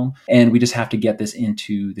pandemic film. And we just have to get this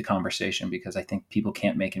into the conversation, because I think people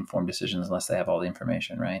can't make informed decisions unless they have all the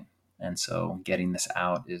information, right? And so getting this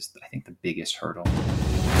out is, I think, the biggest hurdle.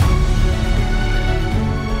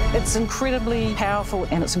 It's incredibly powerful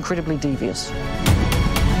and it's incredibly devious.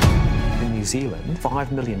 In New Zealand,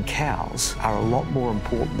 5 million cows are a lot more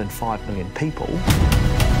important than 5 million people.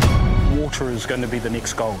 Water is going to be the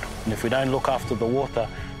next gold, and if we don't look after the water,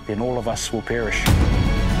 then all of us will perish.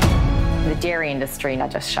 The dairy industry are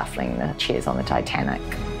just shuffling the chairs on the Titanic,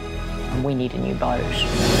 and we need a new boat.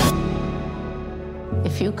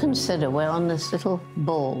 If you consider we're on this little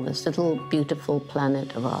ball, this little beautiful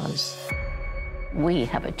planet of ours, we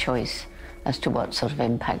have a choice as to what sort of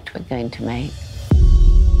impact we're going to make.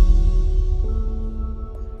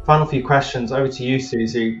 Final few questions over to you,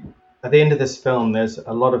 Suzy. At the end of this film, there's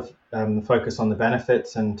a lot of focus on the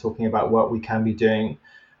benefits and talking about what we can be doing.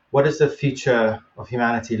 What does the future of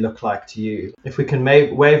humanity look like to you? If we can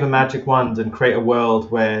wave a magic wand and create a world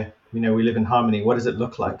where we live in harmony, what does it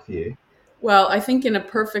look like for you? Well, I think in a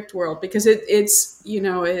perfect world, because it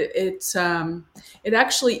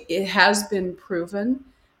has been proven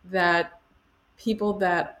that people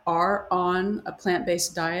that are on a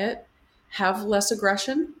plant-based diet have less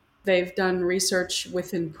aggression. They've done research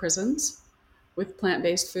within prisons with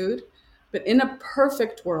plant-based food. But in a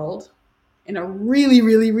perfect world, in a really,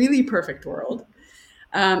 really, really perfect world,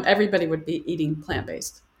 everybody would be eating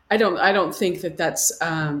plant-based. I don't think that that's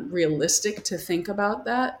realistic to think about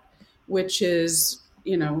that, which is,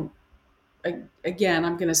 again,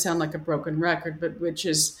 I'm going to sound like a broken record, but which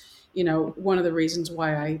is, one of the reasons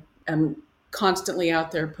why I am constantly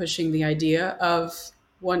out there pushing the idea of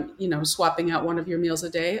swapping out one of your meals a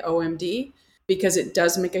day, OMD, because it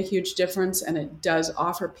does make a huge difference and it does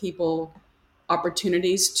offer people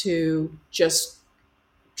opportunities to just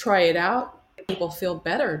try it out. People feel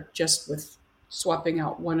better just with swapping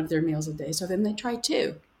out one of their meals a day. So then they try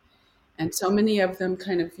two. And so many of them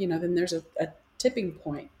kind of, then there's a tipping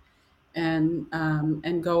point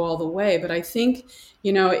and go all the way. But I think,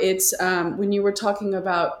 it's when you were talking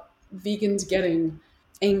about vegans getting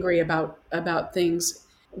angry about things,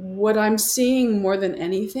 what I'm seeing more than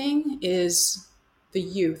anything is the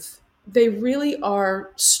youth. They really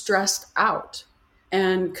are stressed out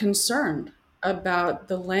and concerned about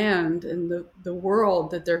the land and the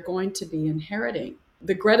world that they're going to be inheriting.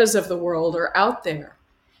 The Gretas of the world are out there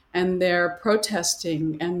and they're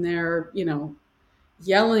protesting and they're,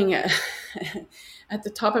 yelling at the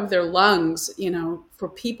top of their lungs, for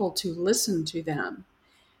people to listen to them.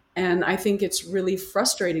 And I think it's really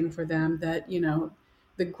frustrating for them that,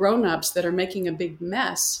 the grown-ups that are making a big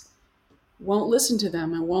mess won't listen to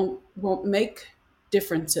them and won't make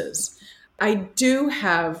differences. I do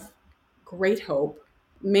have great hope,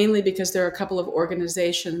 mainly because there are a couple of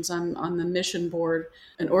organizations on the mission board.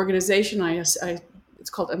 An organization it's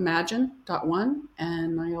called Imagine.one,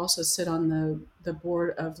 and I also sit on the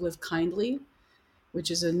board of Live Kindly,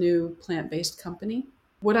 which is a new plant-based company.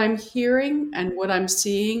 What I'm hearing and what I'm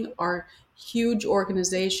seeing are huge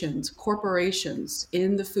organizations, corporations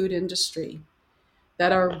in the food industry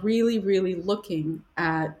that are really, really looking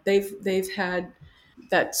at, they've had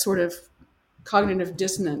that sort of cognitive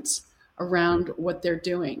dissonance around what they're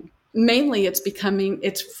doing. Mainly it's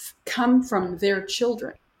come from their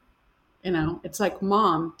children. It's like,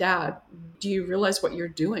 Mom, Dad, do you realize what you're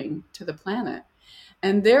doing to the planet?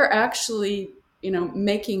 And they're actually,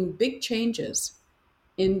 making big changes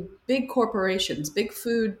in big corporations, big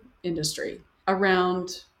food industry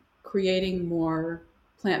around creating more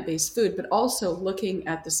plant-based food, but also looking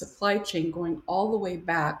at the supply chain going all the way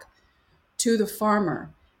back to the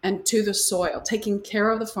farmer and to the soil, taking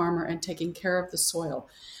care of the farmer and taking care of the soil.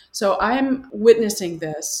 So I'm witnessing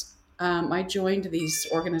this. I joined these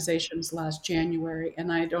organizations last January,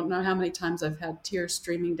 and I don't know how many times I've had tears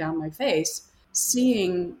streaming down my face,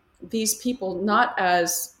 seeing these people not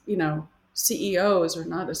as, CEOs or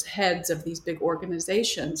not as heads of these big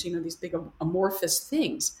organizations, these big amorphous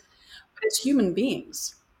things, but as human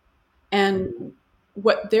beings. And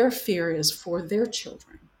what their fear is for their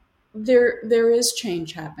children. There is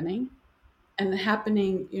change happening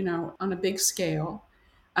on a big scale.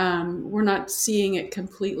 We're not seeing it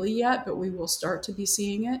completely yet, but we will start to be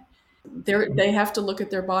seeing it. They have to look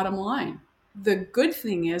at their bottom line. The good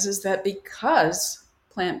thing is that because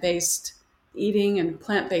plant-based eating and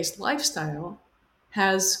plant-based lifestyle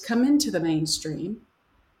has come into the mainstream,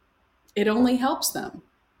 it only helps them.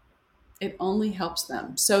 It only helps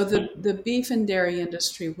them. So the beef and dairy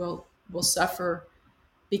industry will suffer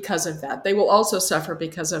because of that. They will also suffer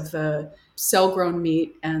because of the cell-grown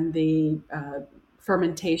meat and the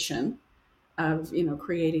fermentation of,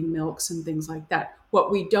 creating milks and things like that.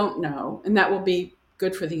 What we don't know, and that will be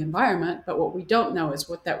good for the environment, but what we don't know is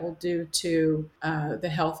what that will do to the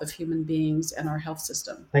health of human beings and our health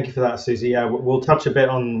system. Thank you for that, Suzy. Yeah, we'll touch a bit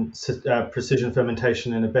on precision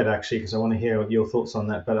fermentation in a bit, actually, because I want to hear your thoughts on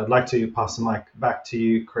that. But I'd like to pass the mic back to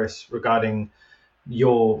you, Chris, regarding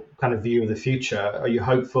your kind of view of the future. Are you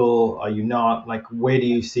hopeful? Are you not? Like, where do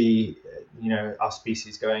you see, our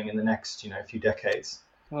species going in the next, few decades?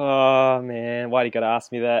 Oh man, why do you gotta ask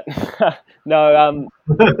me that? No,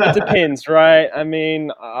 it depends, right? I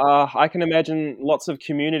mean, I can imagine lots of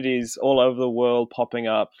communities all over the world popping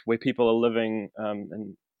up where people are living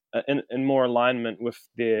in more alignment with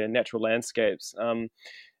their natural landscapes.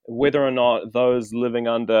 Whether or not those living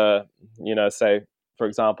under, say, for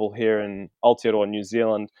example, here in Aotearoa, New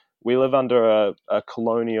Zealand, we live under a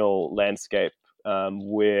colonial landscape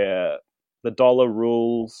where the dollar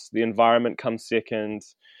rules, the environment comes second.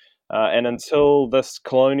 And until this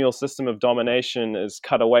colonial system of domination is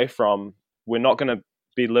cut away from, we're not going to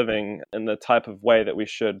be living in the type of way that we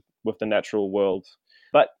should with the natural world.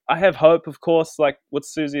 But I have hope, of course, like what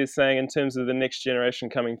Suzy is saying in terms of the next generation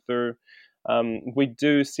coming through. We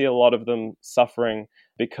do see a lot of them suffering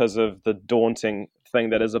because of the daunting thing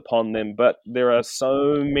that is upon them. But there are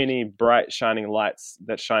so many bright, shining lights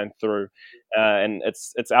that shine through. And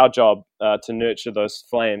it's our job to nurture those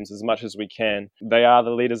flames as much as we can. They are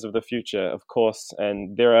the leaders of the future, of course,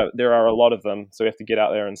 and there are a lot of them. So we have to get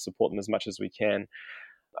out there and support them as much as we can.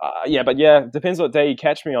 It depends what day you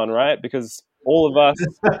catch me on, right? Because all of us,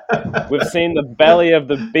 we've seen the belly of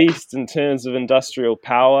the beast in terms of industrial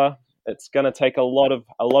power. It's going to take a lot of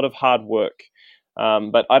hard work.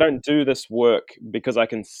 But I don't do this work because I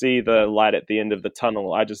can see the light at the end of the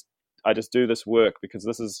tunnel. I just do this work because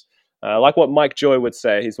this is like what Mike Joy would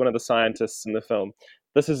say. He's one of the scientists in the film.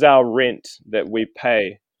 This is our rent that we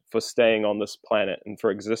pay for staying on this planet and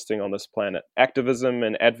for existing on this planet. Activism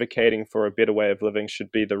and advocating for a better way of living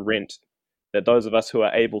should be the rent that those of us who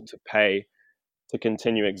are able to pay to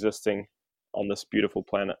continue existing on this beautiful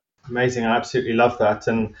planet. Amazing. I absolutely love that.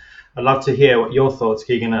 And I'd love to hear what your thoughts,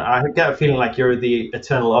 Keegan. I get a feeling like you're the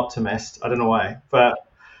eternal optimist. I don't know why, but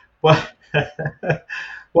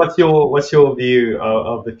what's your view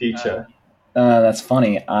of the future? That's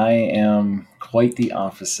funny. I am quite the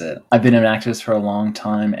opposite. I've been an activist for a long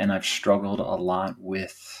time, and I've struggled a lot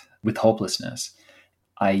with hopelessness.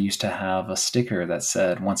 I used to have a sticker that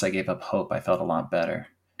said, "Once I gave up hope, I felt a lot better."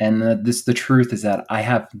 And the truth is that I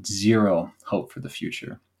have zero hope for the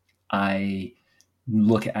future. I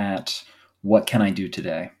look at what can I do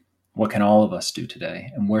today? What can all of us do today?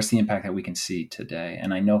 And where's the impact that we can see today?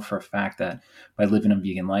 And I know for a fact that by living a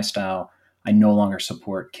vegan lifestyle, I no longer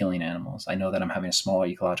support killing animals. I know that I'm having a small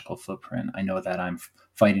ecological footprint. I know that I'm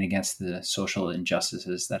fighting against the social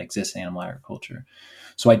injustices that exist in animal agriculture.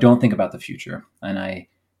 So I don't think about the future. And I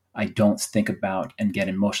don't think about and get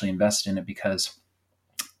emotionally invested in it because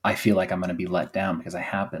I feel like I'm going to be let down because I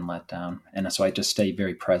have been let down. And so I just stay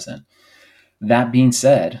very present. That being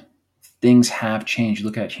said, things have changed.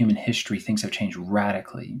 Look at human history. Things have changed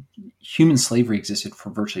radically. Human slavery existed for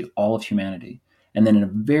virtually all of humanity. And then in a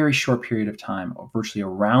very short period of time, virtually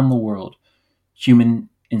around the world, human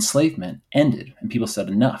enslavement ended and people said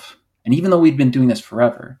enough. And even though we'd been doing this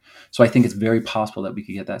forever, so I think it's very possible that we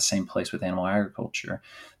could get that same place with animal agriculture,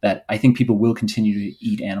 that I think people will continue to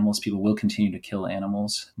eat animals, people will continue to kill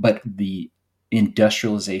animals, but the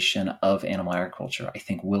industrialization of animal agriculture, I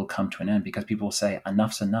think, will come to an end because people will say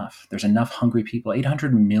enough's enough. There's enough hungry people,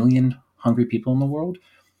 800 million hungry people in the world,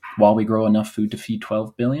 while we grow enough food to feed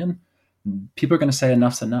 12 billion. People are going to say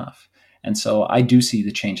enough's enough. And so I do see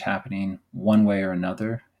the change happening one way or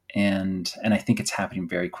another. And I think it's happening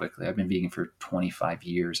very quickly. I've been vegan for 25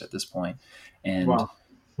 years at this point. And wow.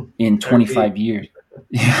 in 25 years,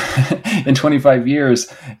 I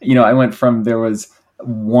went from there was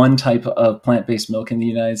one type of plant-based milk in the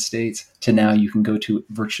United States to now you can go to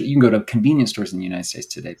convenience stores in the United States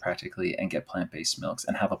today practically and get plant-based milks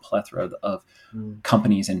and have a plethora of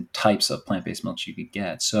companies and types of plant-based milks you could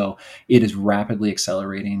get. So it is rapidly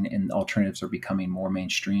accelerating and alternatives are becoming more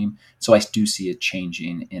mainstream. So I do see it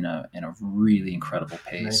changing in a really incredible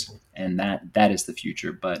pace. Amazing. And that is the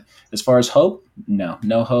future. But as far as hope,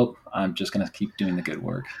 no hope. I'm just going to keep doing the good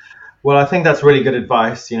work. Well, I think that's really good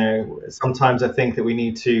advice. Sometimes I think that we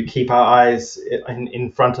need to keep our eyes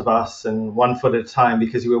in front of us and one foot at a time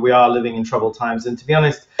because we are living in troubled times. And to be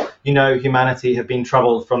honest, humanity have been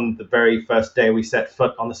troubled from the very first day we set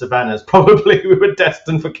foot on the savannas. Probably we were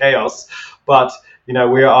destined for chaos. But,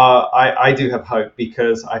 I do have hope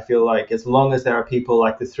because I feel like as long as there are people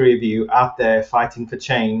like the three of you out there fighting for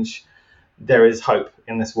change, there is hope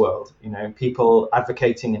in this world. People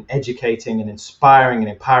advocating and educating and inspiring and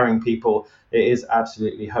empowering people. There is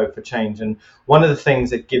absolutely hope for change. And one of the things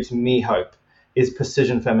that gives me hope is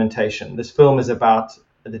precision fermentation. This film is about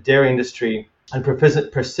the dairy industry, and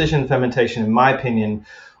precision fermentation, in my opinion,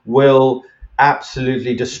 will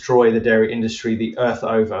absolutely destroy the dairy industry the earth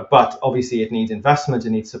over. But obviously it needs investment, it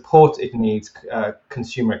needs support, it needs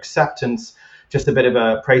consumer acceptance. Just a bit of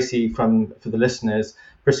a précis for the listeners.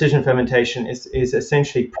 precision fermentation is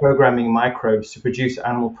essentially programming microbes to produce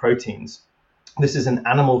animal proteins. This is an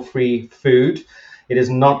animal-free food. It is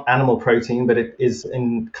not animal protein, but it is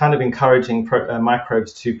kind of encouraging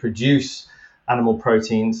microbes to produce animal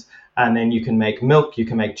proteins. And then you can make milk, you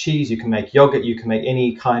can make cheese, you can make yogurt, you can make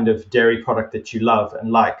any kind of dairy product that you love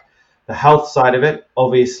and like. The health side of it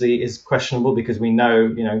obviously is questionable because we know,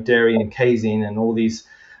 dairy and casein and all these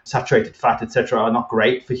saturated fat, etc., are not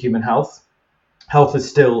great for human health. Health is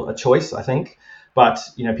still a choice, I think. But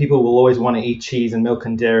people will always want to eat cheese and milk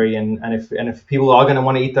and dairy, and if people are going to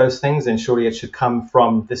want to eat those things, then surely it should come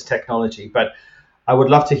from this technology. But I would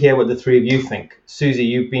love to hear what the three of you think. Suzy,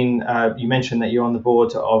 you mentioned that you're on the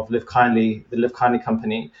board of Live Kindly, the Live Kindly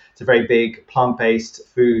company. It's a very big plant-based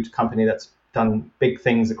food company that's done big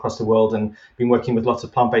things across the world and been working with lots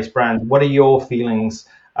of plant-based brands. What are your feelings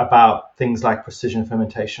about things like precision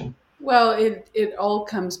fermentation? Well, it all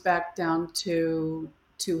comes back down to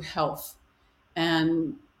health.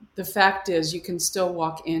 And the fact is, you can still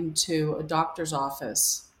walk into a doctor's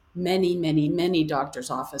office, many, many, many doctor's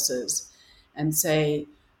offices, and say,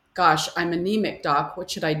 gosh, I'm anemic, doc, what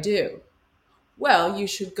should I do? Well, you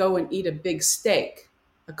should go and eat a big steak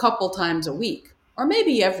a couple times a week, or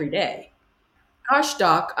maybe every day. Gosh,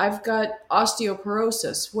 doc, I've got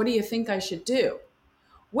osteoporosis. What do you think I should do?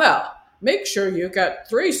 Well, make sure you get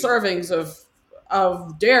 3 servings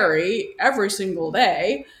of dairy every single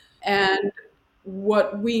day. And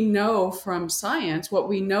what we know from science, what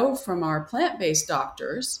we know from our plant-based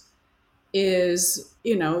doctors is,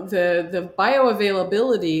 the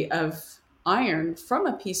bioavailability of iron from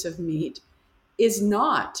a piece of meat is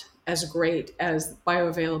not as great as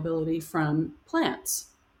bioavailability from plants.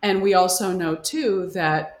 And we also know, too,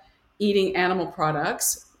 that eating animal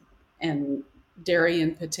products, and dairy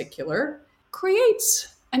in particular,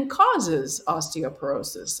 creates and causes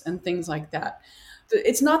osteoporosis and things like that.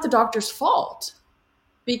 It's not the doctor's fault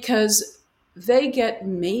because they get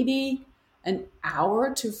maybe an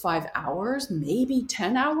hour to 5 hours, maybe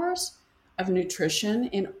 10 hours of nutrition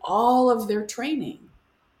in all of their training.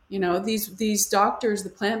 These doctors, the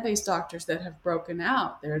plant-based doctors that have broken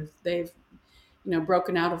out, they've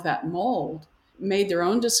broken out of that mold, made their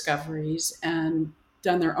own discoveries and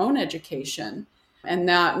done their own education. And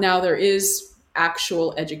now there is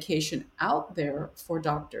actual education out there for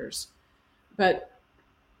doctors. But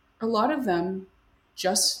a lot of them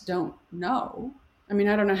just don't know. I mean,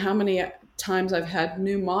 I don't know how many times I've had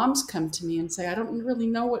new moms come to me and say, I don't really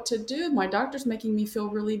know what to do. My doctor's making me feel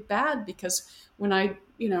really bad because when I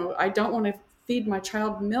don't want to feed my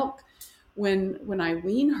child milk when I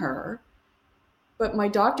wean her, but my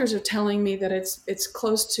doctors are telling me that it's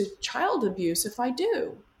close to child abuse if I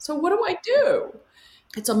do. So what do I do?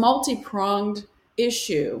 It's a multi-pronged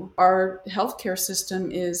issue. Our healthcare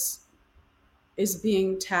system is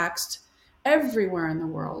being taxed everywhere in the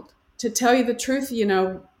world. To tell you the truth,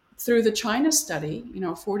 through the China study,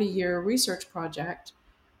 40-year research project,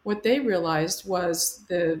 what they realized was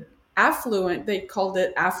they called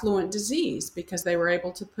it affluent disease because they were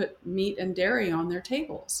able to put meat and dairy on their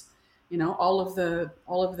tables. All of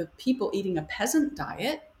the people eating a peasant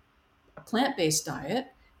diet, a plant-based diet,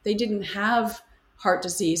 they didn't have heart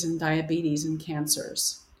disease and diabetes and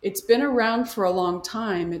cancers. It's been around for a long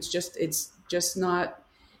time. It's just not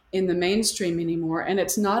in the mainstream anymore. And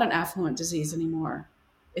it's not an affluent disease anymore.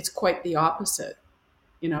 It's quite the opposite,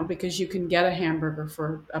 because you can get a hamburger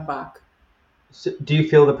for $1. So do you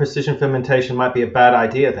feel that precision fermentation might be a bad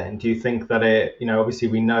idea then? Do you think that obviously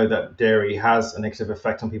we know that dairy has a negative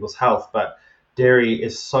effect on people's health, but dairy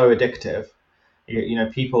is so addictive.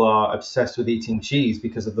 People are obsessed with eating cheese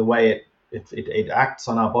because of the way it acts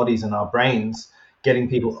on our bodies and our brains, getting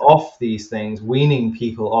people off these things, weaning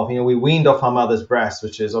people off. We weaned off our mother's breast,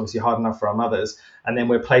 which is obviously hard enough for our mothers, and then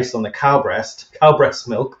we're placed on the cow breast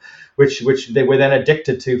milk, which we're then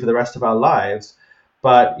addicted to for the rest of our lives.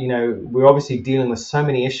 But, we're obviously dealing with so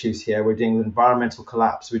many issues here. We're dealing with environmental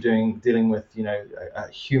collapse. We're dealing with, a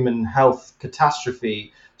human health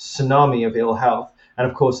catastrophe, tsunami of ill health. And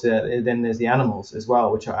of course, then there's the animals as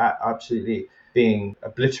well, which are absolutely being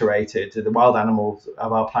obliterated. The wild animals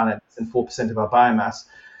of our planet and 4% of our biomass.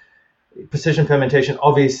 Precision fermentation,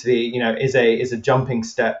 obviously, is a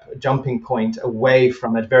jumping point away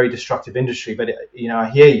from a very destructive industry. But I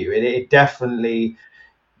hear you. It definitely,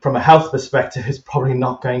 from a health perspective, is probably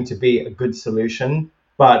not going to be a good solution.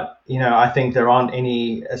 But I think there aren't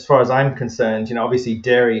any, as far as I'm concerned. Obviously,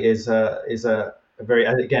 dairy is a very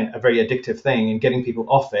addictive thing, and getting people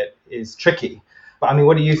off it is tricky. But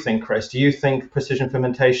what do you think, Chris? Do you think precision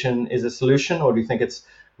fermentation is a solution, or do you think it's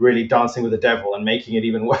really dancing with the devil and making it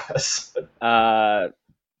even worse?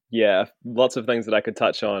 Yeah, lots of things that I could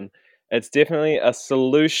touch on. It's definitely a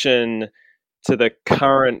solution to the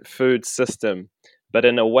current food system, but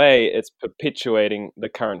in a way, it's perpetuating the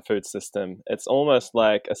current food system. It's almost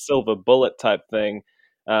like a silver bullet type thing.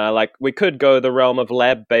 Like we could go the realm of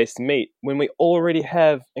lab-based meat when we already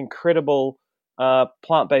have incredible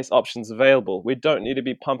plant-based options available. We don't need to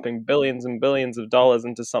be pumping billions and billions of dollars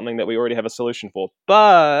into something that we already have a solution for.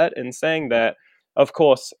 But in saying that, of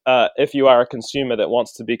course, if you are a consumer that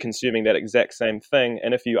wants to be consuming that exact same thing,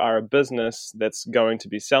 and if you are a business that's going to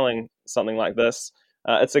be selling something like this,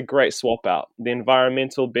 it's a great swap out. The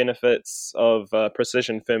environmental benefits of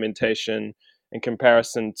precision fermentation in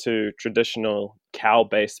comparison to traditional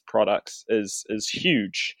cow-based products is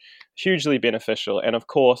hugely beneficial. And of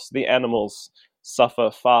course, the animals suffer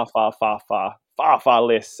far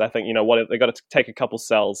less. I think, what they got to take a couple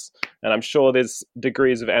cells, and I'm sure there's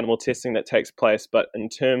degrees of animal testing that takes place, but in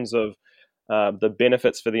terms of the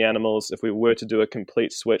benefits for the animals, if we were to do a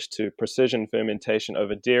complete switch to precision fermentation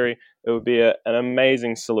over dairy, it would be an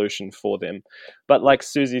amazing solution for them. But like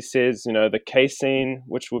Suzy says, the casein,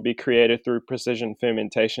 which will be created through precision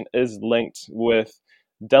fermentation, is linked with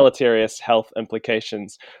deleterious health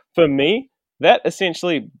implications. For me, that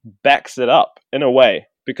essentially backs it up in a way,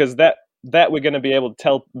 because that we're going to be able to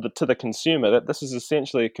tell to the consumer that this is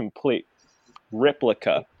essentially a complete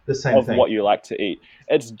replica of what you like to eat.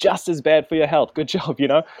 It's just as bad for your health. Good job,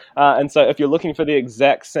 And so if you're looking for the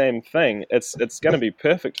exact same thing, it's going to be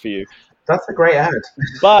perfect for you. That's a great ad.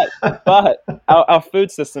 But our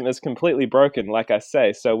food system is completely broken, like I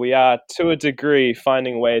say. So we are, to a degree,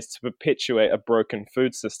 finding ways to perpetuate a broken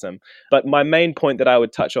food system. But my main point that I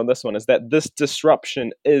would touch on this one is that this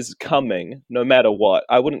disruption is coming no matter what.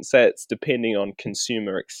 I wouldn't say it's depending on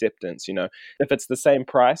consumer acceptance. If it's the same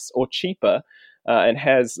price or cheaper, and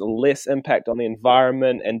has less impact on the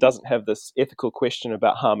environment and doesn't have this ethical question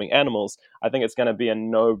about harming animals, I think it's going to be a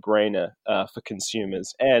no-brainer for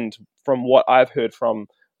consumers. And from what I've heard from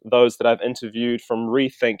those that I've interviewed from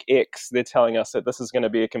Rethink X, they're telling us that this is going to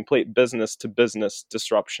be a complete business-to-business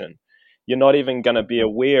disruption. You're not even going to be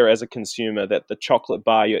aware as a consumer that the chocolate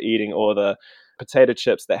bar you're eating or the potato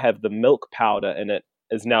chips that have the milk powder in it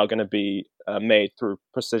is now going to be made through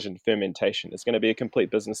precision fermentation. It's going to be a complete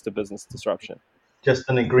business-to-business disruption. Just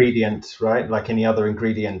an ingredient, right? Like any other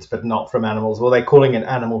ingredient, but not from animals. Well, they're calling it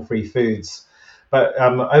animal-free foods. But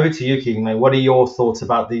over to you, Keegan. What are your thoughts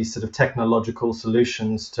about these sort of technological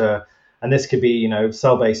solutions to, and this could be,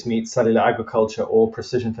 cell-based meat, cellular agriculture, or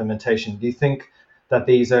precision fermentation? Do you think that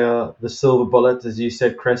these are the silver bullet, as you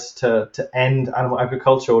said, Chris, to end animal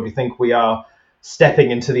agriculture, or do you think we are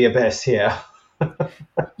stepping into the abyss here?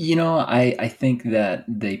 I think that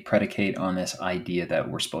they predicate on this idea that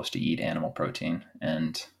we're supposed to eat animal protein.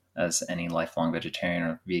 And as any lifelong vegetarian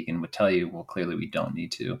or vegan would tell you, well, clearly we don't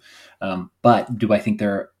need to. But do I think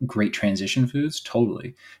they're great transition foods?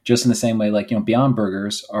 Totally. Just in the same way, Beyond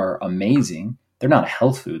Burgers are amazing. They're not a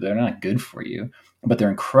health food. They're not good for you, but they're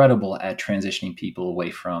incredible at transitioning people away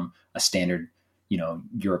from a standard,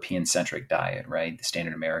 European centric diet, right? The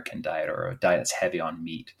standard American diet, or a diet that's heavy on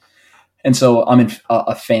meat. And so I'm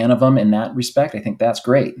a fan of them in that respect. I think that's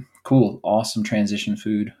great. Cool. Awesome transition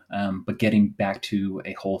food. But getting back to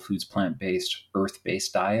a whole foods, plant-based,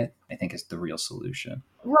 earth-based diet, I think is the real solution.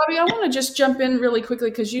 Robbie, I want to just jump in really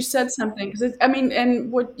quickly because you said something.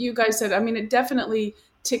 And what you guys said, it definitely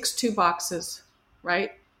ticks two boxes,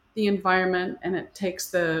 right? The environment, and it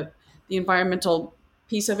takes the environmental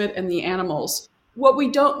piece of it and the animals. What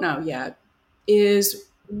we don't know yet is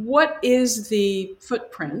what is the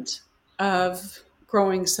footprint of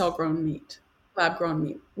growing cell-grown meat, lab-grown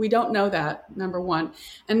meat. We don't know that, number one.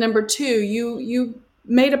 And number two, you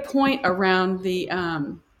made a point around the,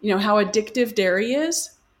 how addictive dairy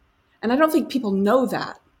is. And I don't think people know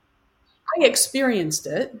that. I experienced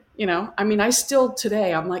it, I still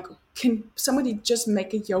today, I'm like, can somebody just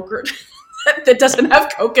make a yogurt that doesn't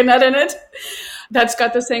have coconut in it? That's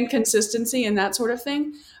got the same consistency and that sort of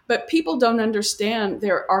thing. But people don't understand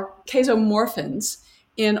there are casomorphins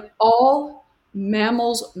in all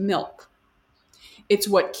mammals' milk. It's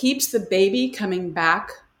what keeps the baby coming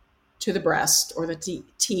back to the breast or the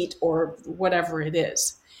teat or whatever it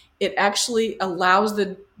is. It actually allows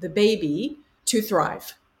the baby to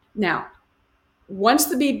thrive. Now, once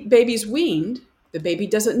the baby's weaned, the baby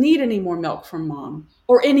doesn't need any more milk from mom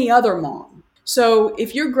or any other mom. So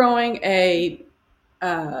if you're growing a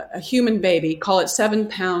human baby, call it 7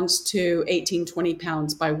 pounds to 18, 20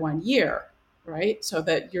 pounds by 1 year, right? So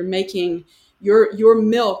that you're making your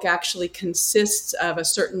milk actually consists of a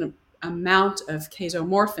certain amount of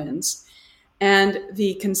casomorphins, and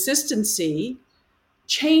the consistency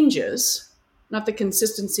changes not the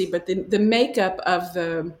consistency, but the makeup of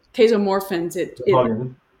the casomorphins.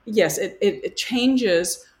 It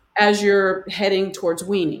changes as you're heading towards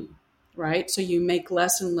weaning, right? So you make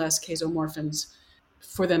less and less casomorphins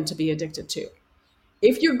for them to be addicted to.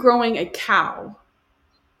 If you're growing a cow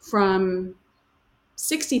from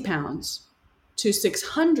 60 pounds to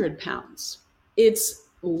 600 pounds, it's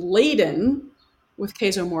laden with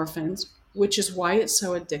casomorphins, which is why it's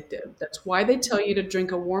so addictive. That's why they tell you to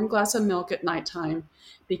drink a warm glass of milk at nighttime,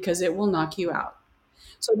 because it will knock you out.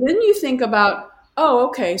 So then you think about, oh,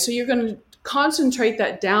 okay, so you're going to concentrate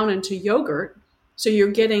that down into yogurt, so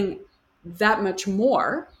you're getting that much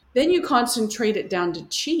more. Then you concentrate it down to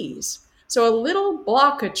cheese. So a little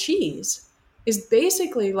block of cheese is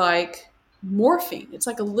basically like morphine. It's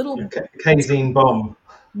like a little casein bomb.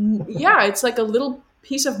 Yeah, it's like a little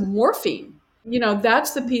piece of morphine.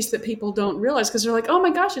 That's the piece that people don't realize, because they're like, oh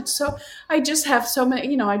my gosh, I just have so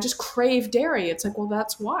many, I just crave dairy. It's like, well,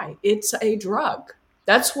 that's why. It's a drug.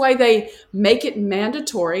 That's why they make it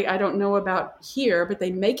mandatory. I don't know about here, but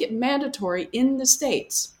they make it mandatory in the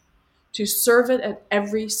States to serve it at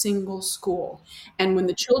every single school. And when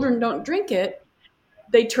the children don't drink it,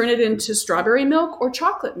 they turn it into strawberry milk or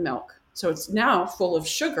chocolate milk. So it's now full of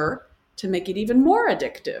sugar to make it even more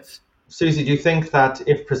addictive. Suzy, do you think that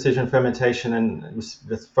if precision fermentation, and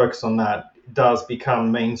let's focus on that, does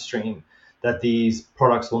become mainstream, that these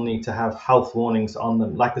products will need to have health warnings on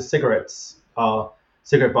them, like the cigarette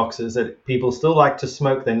boxes that people still like to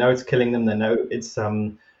smoke? They know it's killing them. They know it's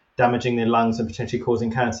damaging their lungs and potentially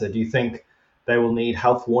causing cancer. Do you think they will need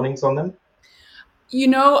health warnings on them?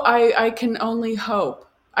 I can only hope.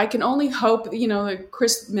 Like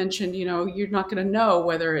Chris mentioned, you're not going to know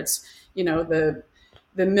whether it's,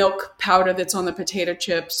 the milk powder that's on the potato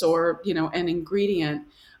chips or, an ingredient.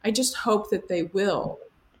 I just hope that they will,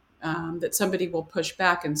 that somebody will push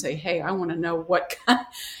back and say, hey, I want to know what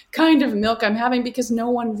kind of milk I'm having, because no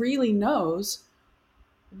one really knows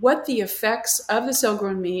what the effects of the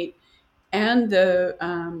cell-grown meat and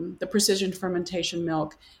the precision fermentation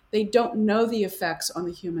milk. They don't know the effects on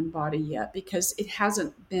the human body yet, because it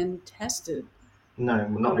hasn't been tested. No,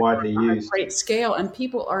 not widely used. On a great scale, and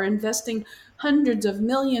people are investing hundreds of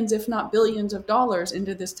millions, if not billions of dollars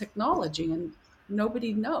into this technology, and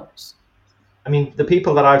nobody knows. I mean, the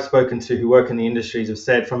people that I've spoken to who work in the industries have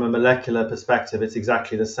said from a molecular perspective, it's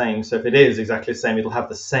exactly the same. So if it is exactly the same, it'll have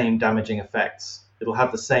the same damaging effects. It'll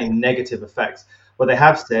have the same negative effects. What they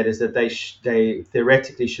have said is that they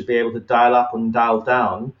theoretically should be able to dial up and dial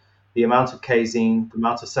down the amount of casein, the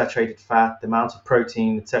amount of saturated fat, the amount of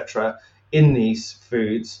protein, etc., in these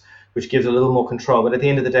foods, which gives a little more control. But at the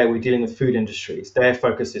end of the day, we're dealing with food industries. Their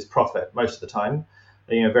focus is profit most of the time.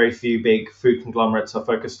 Very few big food conglomerates are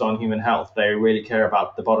focused on human health. They really care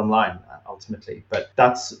about the bottom line, ultimately. But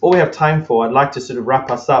that's all we have time for. I'd like to sort of wrap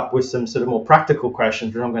us up with some sort of more practical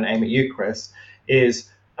questions, which I'm going to aim at you, Chris, is,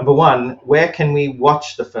 number one, where can we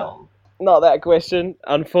watch the film? Not that question.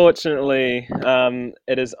 Unfortunately,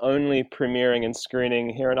 it is only premiering and screening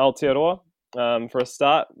here in Aotearoa. For a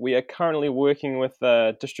start, we are currently working with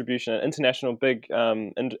an international big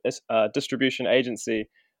distribution agency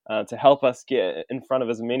to help us get in front of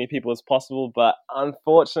as many people as possible. But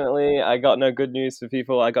unfortunately, I got no good news for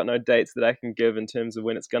people. I got no dates that I can give in terms of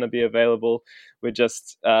when it's going to be available. We're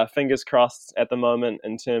just fingers crossed at the moment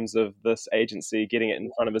in terms of this agency getting it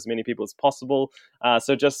in front of as many people as possible.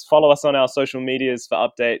 So just follow us on our social medias for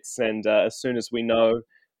updates. And as soon as we know,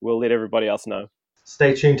 we'll let everybody else know.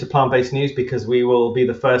 Stay tuned to Plant-Based News, because we will be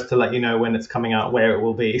the first to let you know when it's coming out, where it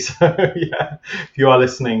will be. So yeah, if you are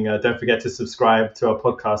listening, don't forget to subscribe to our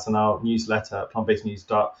podcast and our newsletter,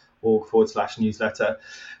 plantbasednews.org/newsletter.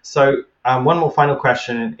 So one more final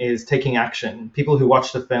question is taking action. People who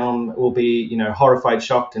watch the film will be, horrified,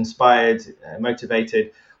 shocked, inspired,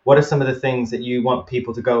 motivated. What are some of the things that you want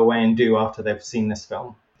people to go away and do after they've seen this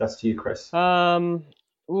film? That's to you, Chris.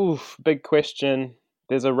 Big question.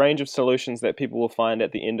 There's a range of solutions that people will find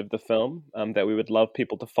at the end of the film that we would love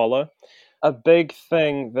people to follow. A big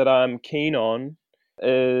thing that I'm keen on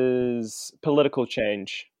is political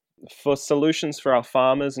change. For solutions for our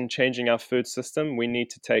farmers and changing our food system, we need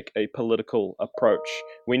to take a political approach.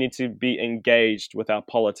 We need to be engaged with our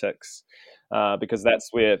politics because that's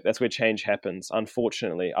where change happens,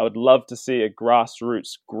 unfortunately. I would love to see a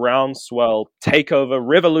grassroots, groundswell takeover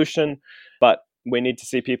revolution, but we need to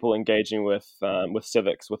see people engaging with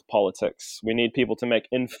civics, with politics. We need people to make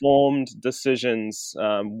informed decisions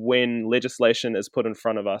when legislation is put in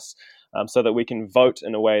front of us, so that we can vote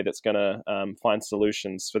in a way that's going to find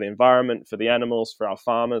solutions for the environment, for the animals, for our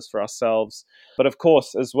farmers, for ourselves. But of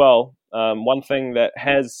course, as well, one thing that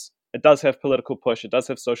has it does have political push, it does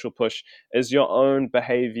have social push, is your own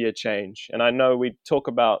behavior change. And I know we talk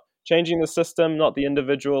about changing the system, not the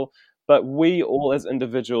individual, but we all as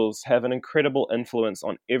individuals have an incredible influence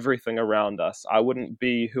on everything around us. I wouldn't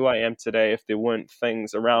be who I am today if there weren't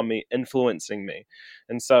things around me influencing me.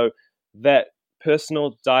 And so that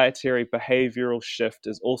personal dietary behavioral shift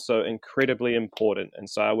is also incredibly important. And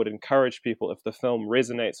so I would encourage people, if the film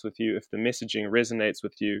resonates with you, if the messaging resonates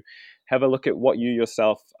with you, have a look at what you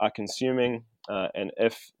yourself are consuming. And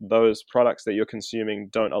if those products that you're consuming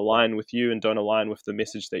don't align with you and don't align with the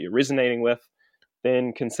message that you're resonating with,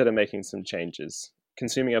 then consider making some changes.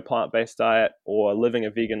 Consuming a plant-based diet or living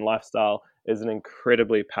a vegan lifestyle is an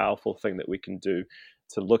incredibly powerful thing that we can do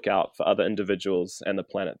to look out for other individuals and the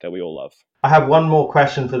planet that we all love. I have one more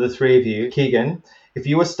question for the three of you. Keegan, if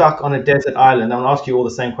you were stuck on a desert island, I'm going to ask you all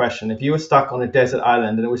the same question. If you were stuck on a desert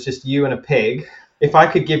island and it was just you and a pig, if I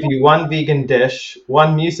could give you one vegan dish,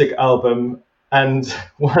 one music album, and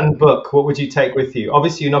one book, what would you take with you?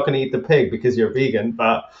 Obviously, you're not going to eat the pig because you're vegan,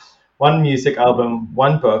 but one music album,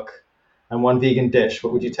 one book, and one vegan dish,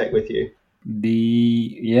 what would you take with you?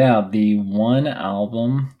 The one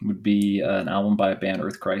album would be an album by a band,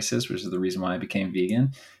 Earth Crisis, which is the reason why I became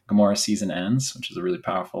vegan. Gomorrah Season Ends, which is a really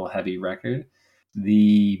powerful, heavy record.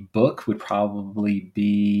 The book would probably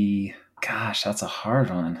be, gosh, that's a hard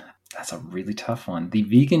one. That's a really tough one. The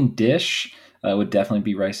vegan dish would definitely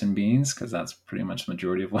be rice and beans, because that's pretty much the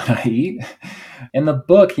majority of what I eat. And the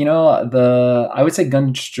book, I would say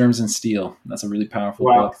Guns, Germs, and Steel. That's a really powerful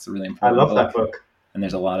book. It's a really important book. I love that book. And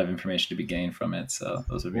there's a lot of information to be gained from it. So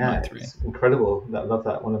those would be my three. It's incredible. I love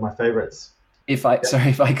that. One of my favorites. If I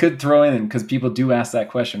could throw in, because people do ask that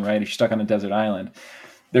question, right? If you're stuck on a desert island,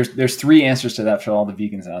 there's three answers to that for all the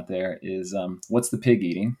vegans out there. Is what's the pig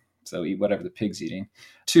eating? So eat whatever the pig's eating.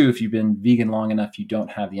 2, if you've been vegan long enough, you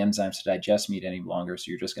don't have the enzymes to digest meat any longer, so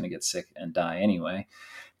you're just going to get sick and die anyway.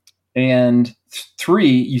 And 3,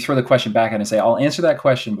 you throw the question back at and say, I'll answer that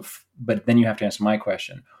question, but then you have to answer my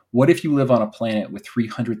question. What if you live on a planet with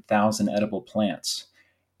 300,000 edible plants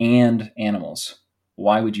and animals?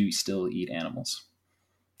 Why would you still eat animals?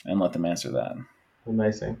 And let them answer that.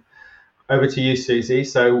 Amazing. Over to you, Suzy.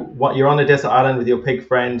 So you're on a desert island with your pig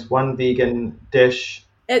friends, one vegan dish.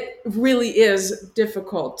 It really is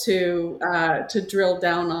difficult to drill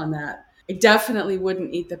down on that. I definitely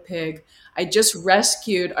wouldn't eat the pig. I just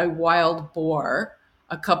rescued a wild boar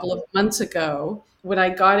a couple of months ago. When I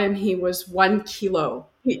got him, he was 1 kilo.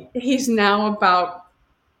 He's now about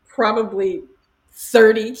probably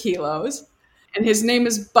 30 kilos. And his name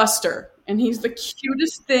is Buster. And he's the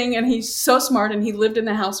cutest thing. And he's so smart. And he lived in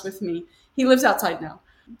the house with me. He lives outside now.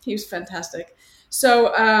 He was fantastic.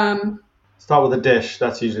 So start with a dish.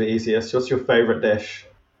 That's usually easiest. What's your favorite dish?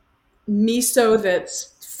 Miso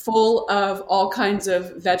that's full of all kinds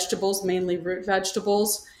of vegetables, mainly root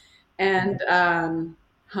vegetables, and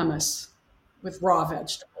hummus with raw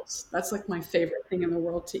vegetables. That's like my favorite thing in the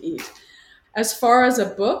world to eat. As far as a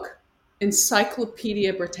book,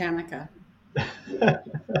 Encyclopedia Britannica. I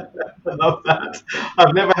love that.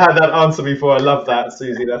 I've never had that answer before. I love that,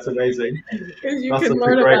 Suzy. That's amazing. Because you can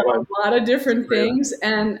learn about a lot of different things.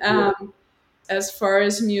 And as far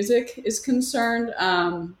as music is concerned,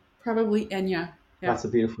 probably Enya. Yeah. That's a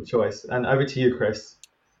beautiful choice. And over to you, Chris.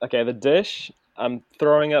 Okay, the dish, I'm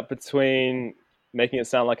throwing up between making it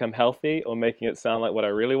sound like I'm healthy or making it sound like what I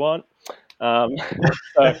really want. So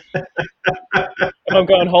if I'm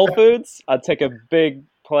going Whole Foods, I'd take a big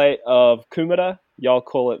plate of kumara. Y'all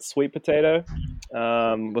call it sweet potato,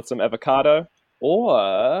 with some avocado.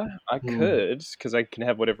 Or I could, because I can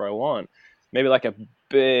have whatever I want, maybe like a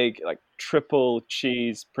big, like triple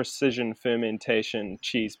cheese precision fermentation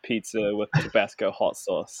cheese pizza with Tabasco hot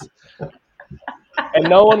sauce. And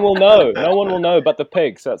no one will know but the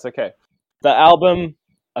pig, so it's okay. The album,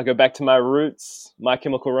 I go back to my roots, My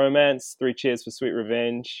Chemical Romance, 3 Cheers for Sweet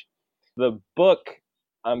Revenge. The book,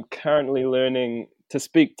 I'm currently learning to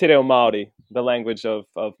speak Te Reo Māori, the language of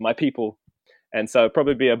my people. And so it'd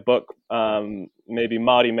probably be a book, maybe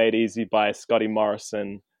Māori Made Easy by Scotty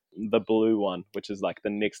Morrison, the blue one, which is like the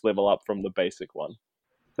next level up from the basic one.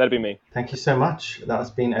 That'd be me. Thank you so much. That's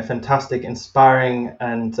been a fantastic, inspiring,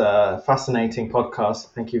 and fascinating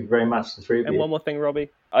podcast. Thank you very much, the three of you. And one more thing, Robbie.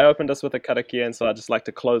 I opened us with a karakia, and so I'd just like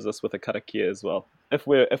to close us with a karakia as well, if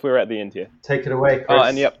we're at the end here. Take it away, Chris. Oh,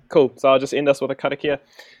 and yep, cool. So I'll just end us with a karakia.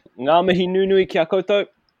 Ngā mihi nunui kia koutou.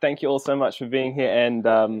 Thank you all so much for being here, and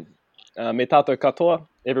me tātou katoa.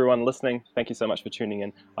 Everyone listening, thank you so much for tuning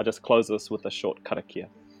in. I'll just close this with a short karakia.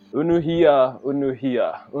 Unuhia,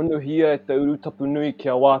 unuhia. Unuhia e te urutapu nui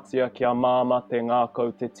kia wātia kia māma te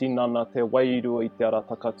ngākau te tinana te wairua I te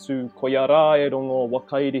aratakatū. Ko ia rā e rongo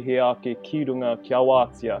wakairihe ake ki runga kia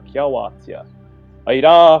wātia, kia wātia. Ai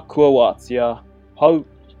rā kua wātia, hau,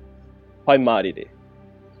 pai mārire.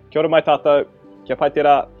 Kia ora mai tātou, kia pai te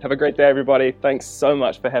rā. Have a great day everybody. Thanks so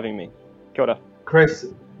much for having me. Kia ora. Chris,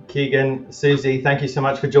 Keegan, Suzy, thank you so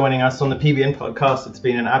much for joining us on the PBN podcast. It's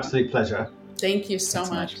been an absolute pleasure. Thank you so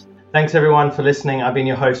much. Thanks everyone for listening. I've been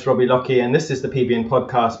your host, Robbie Lockie, and this is the PBN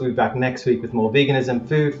podcast. We'll be back next week with more veganism,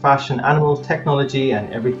 food, fashion, animals, technology,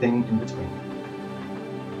 and everything in between.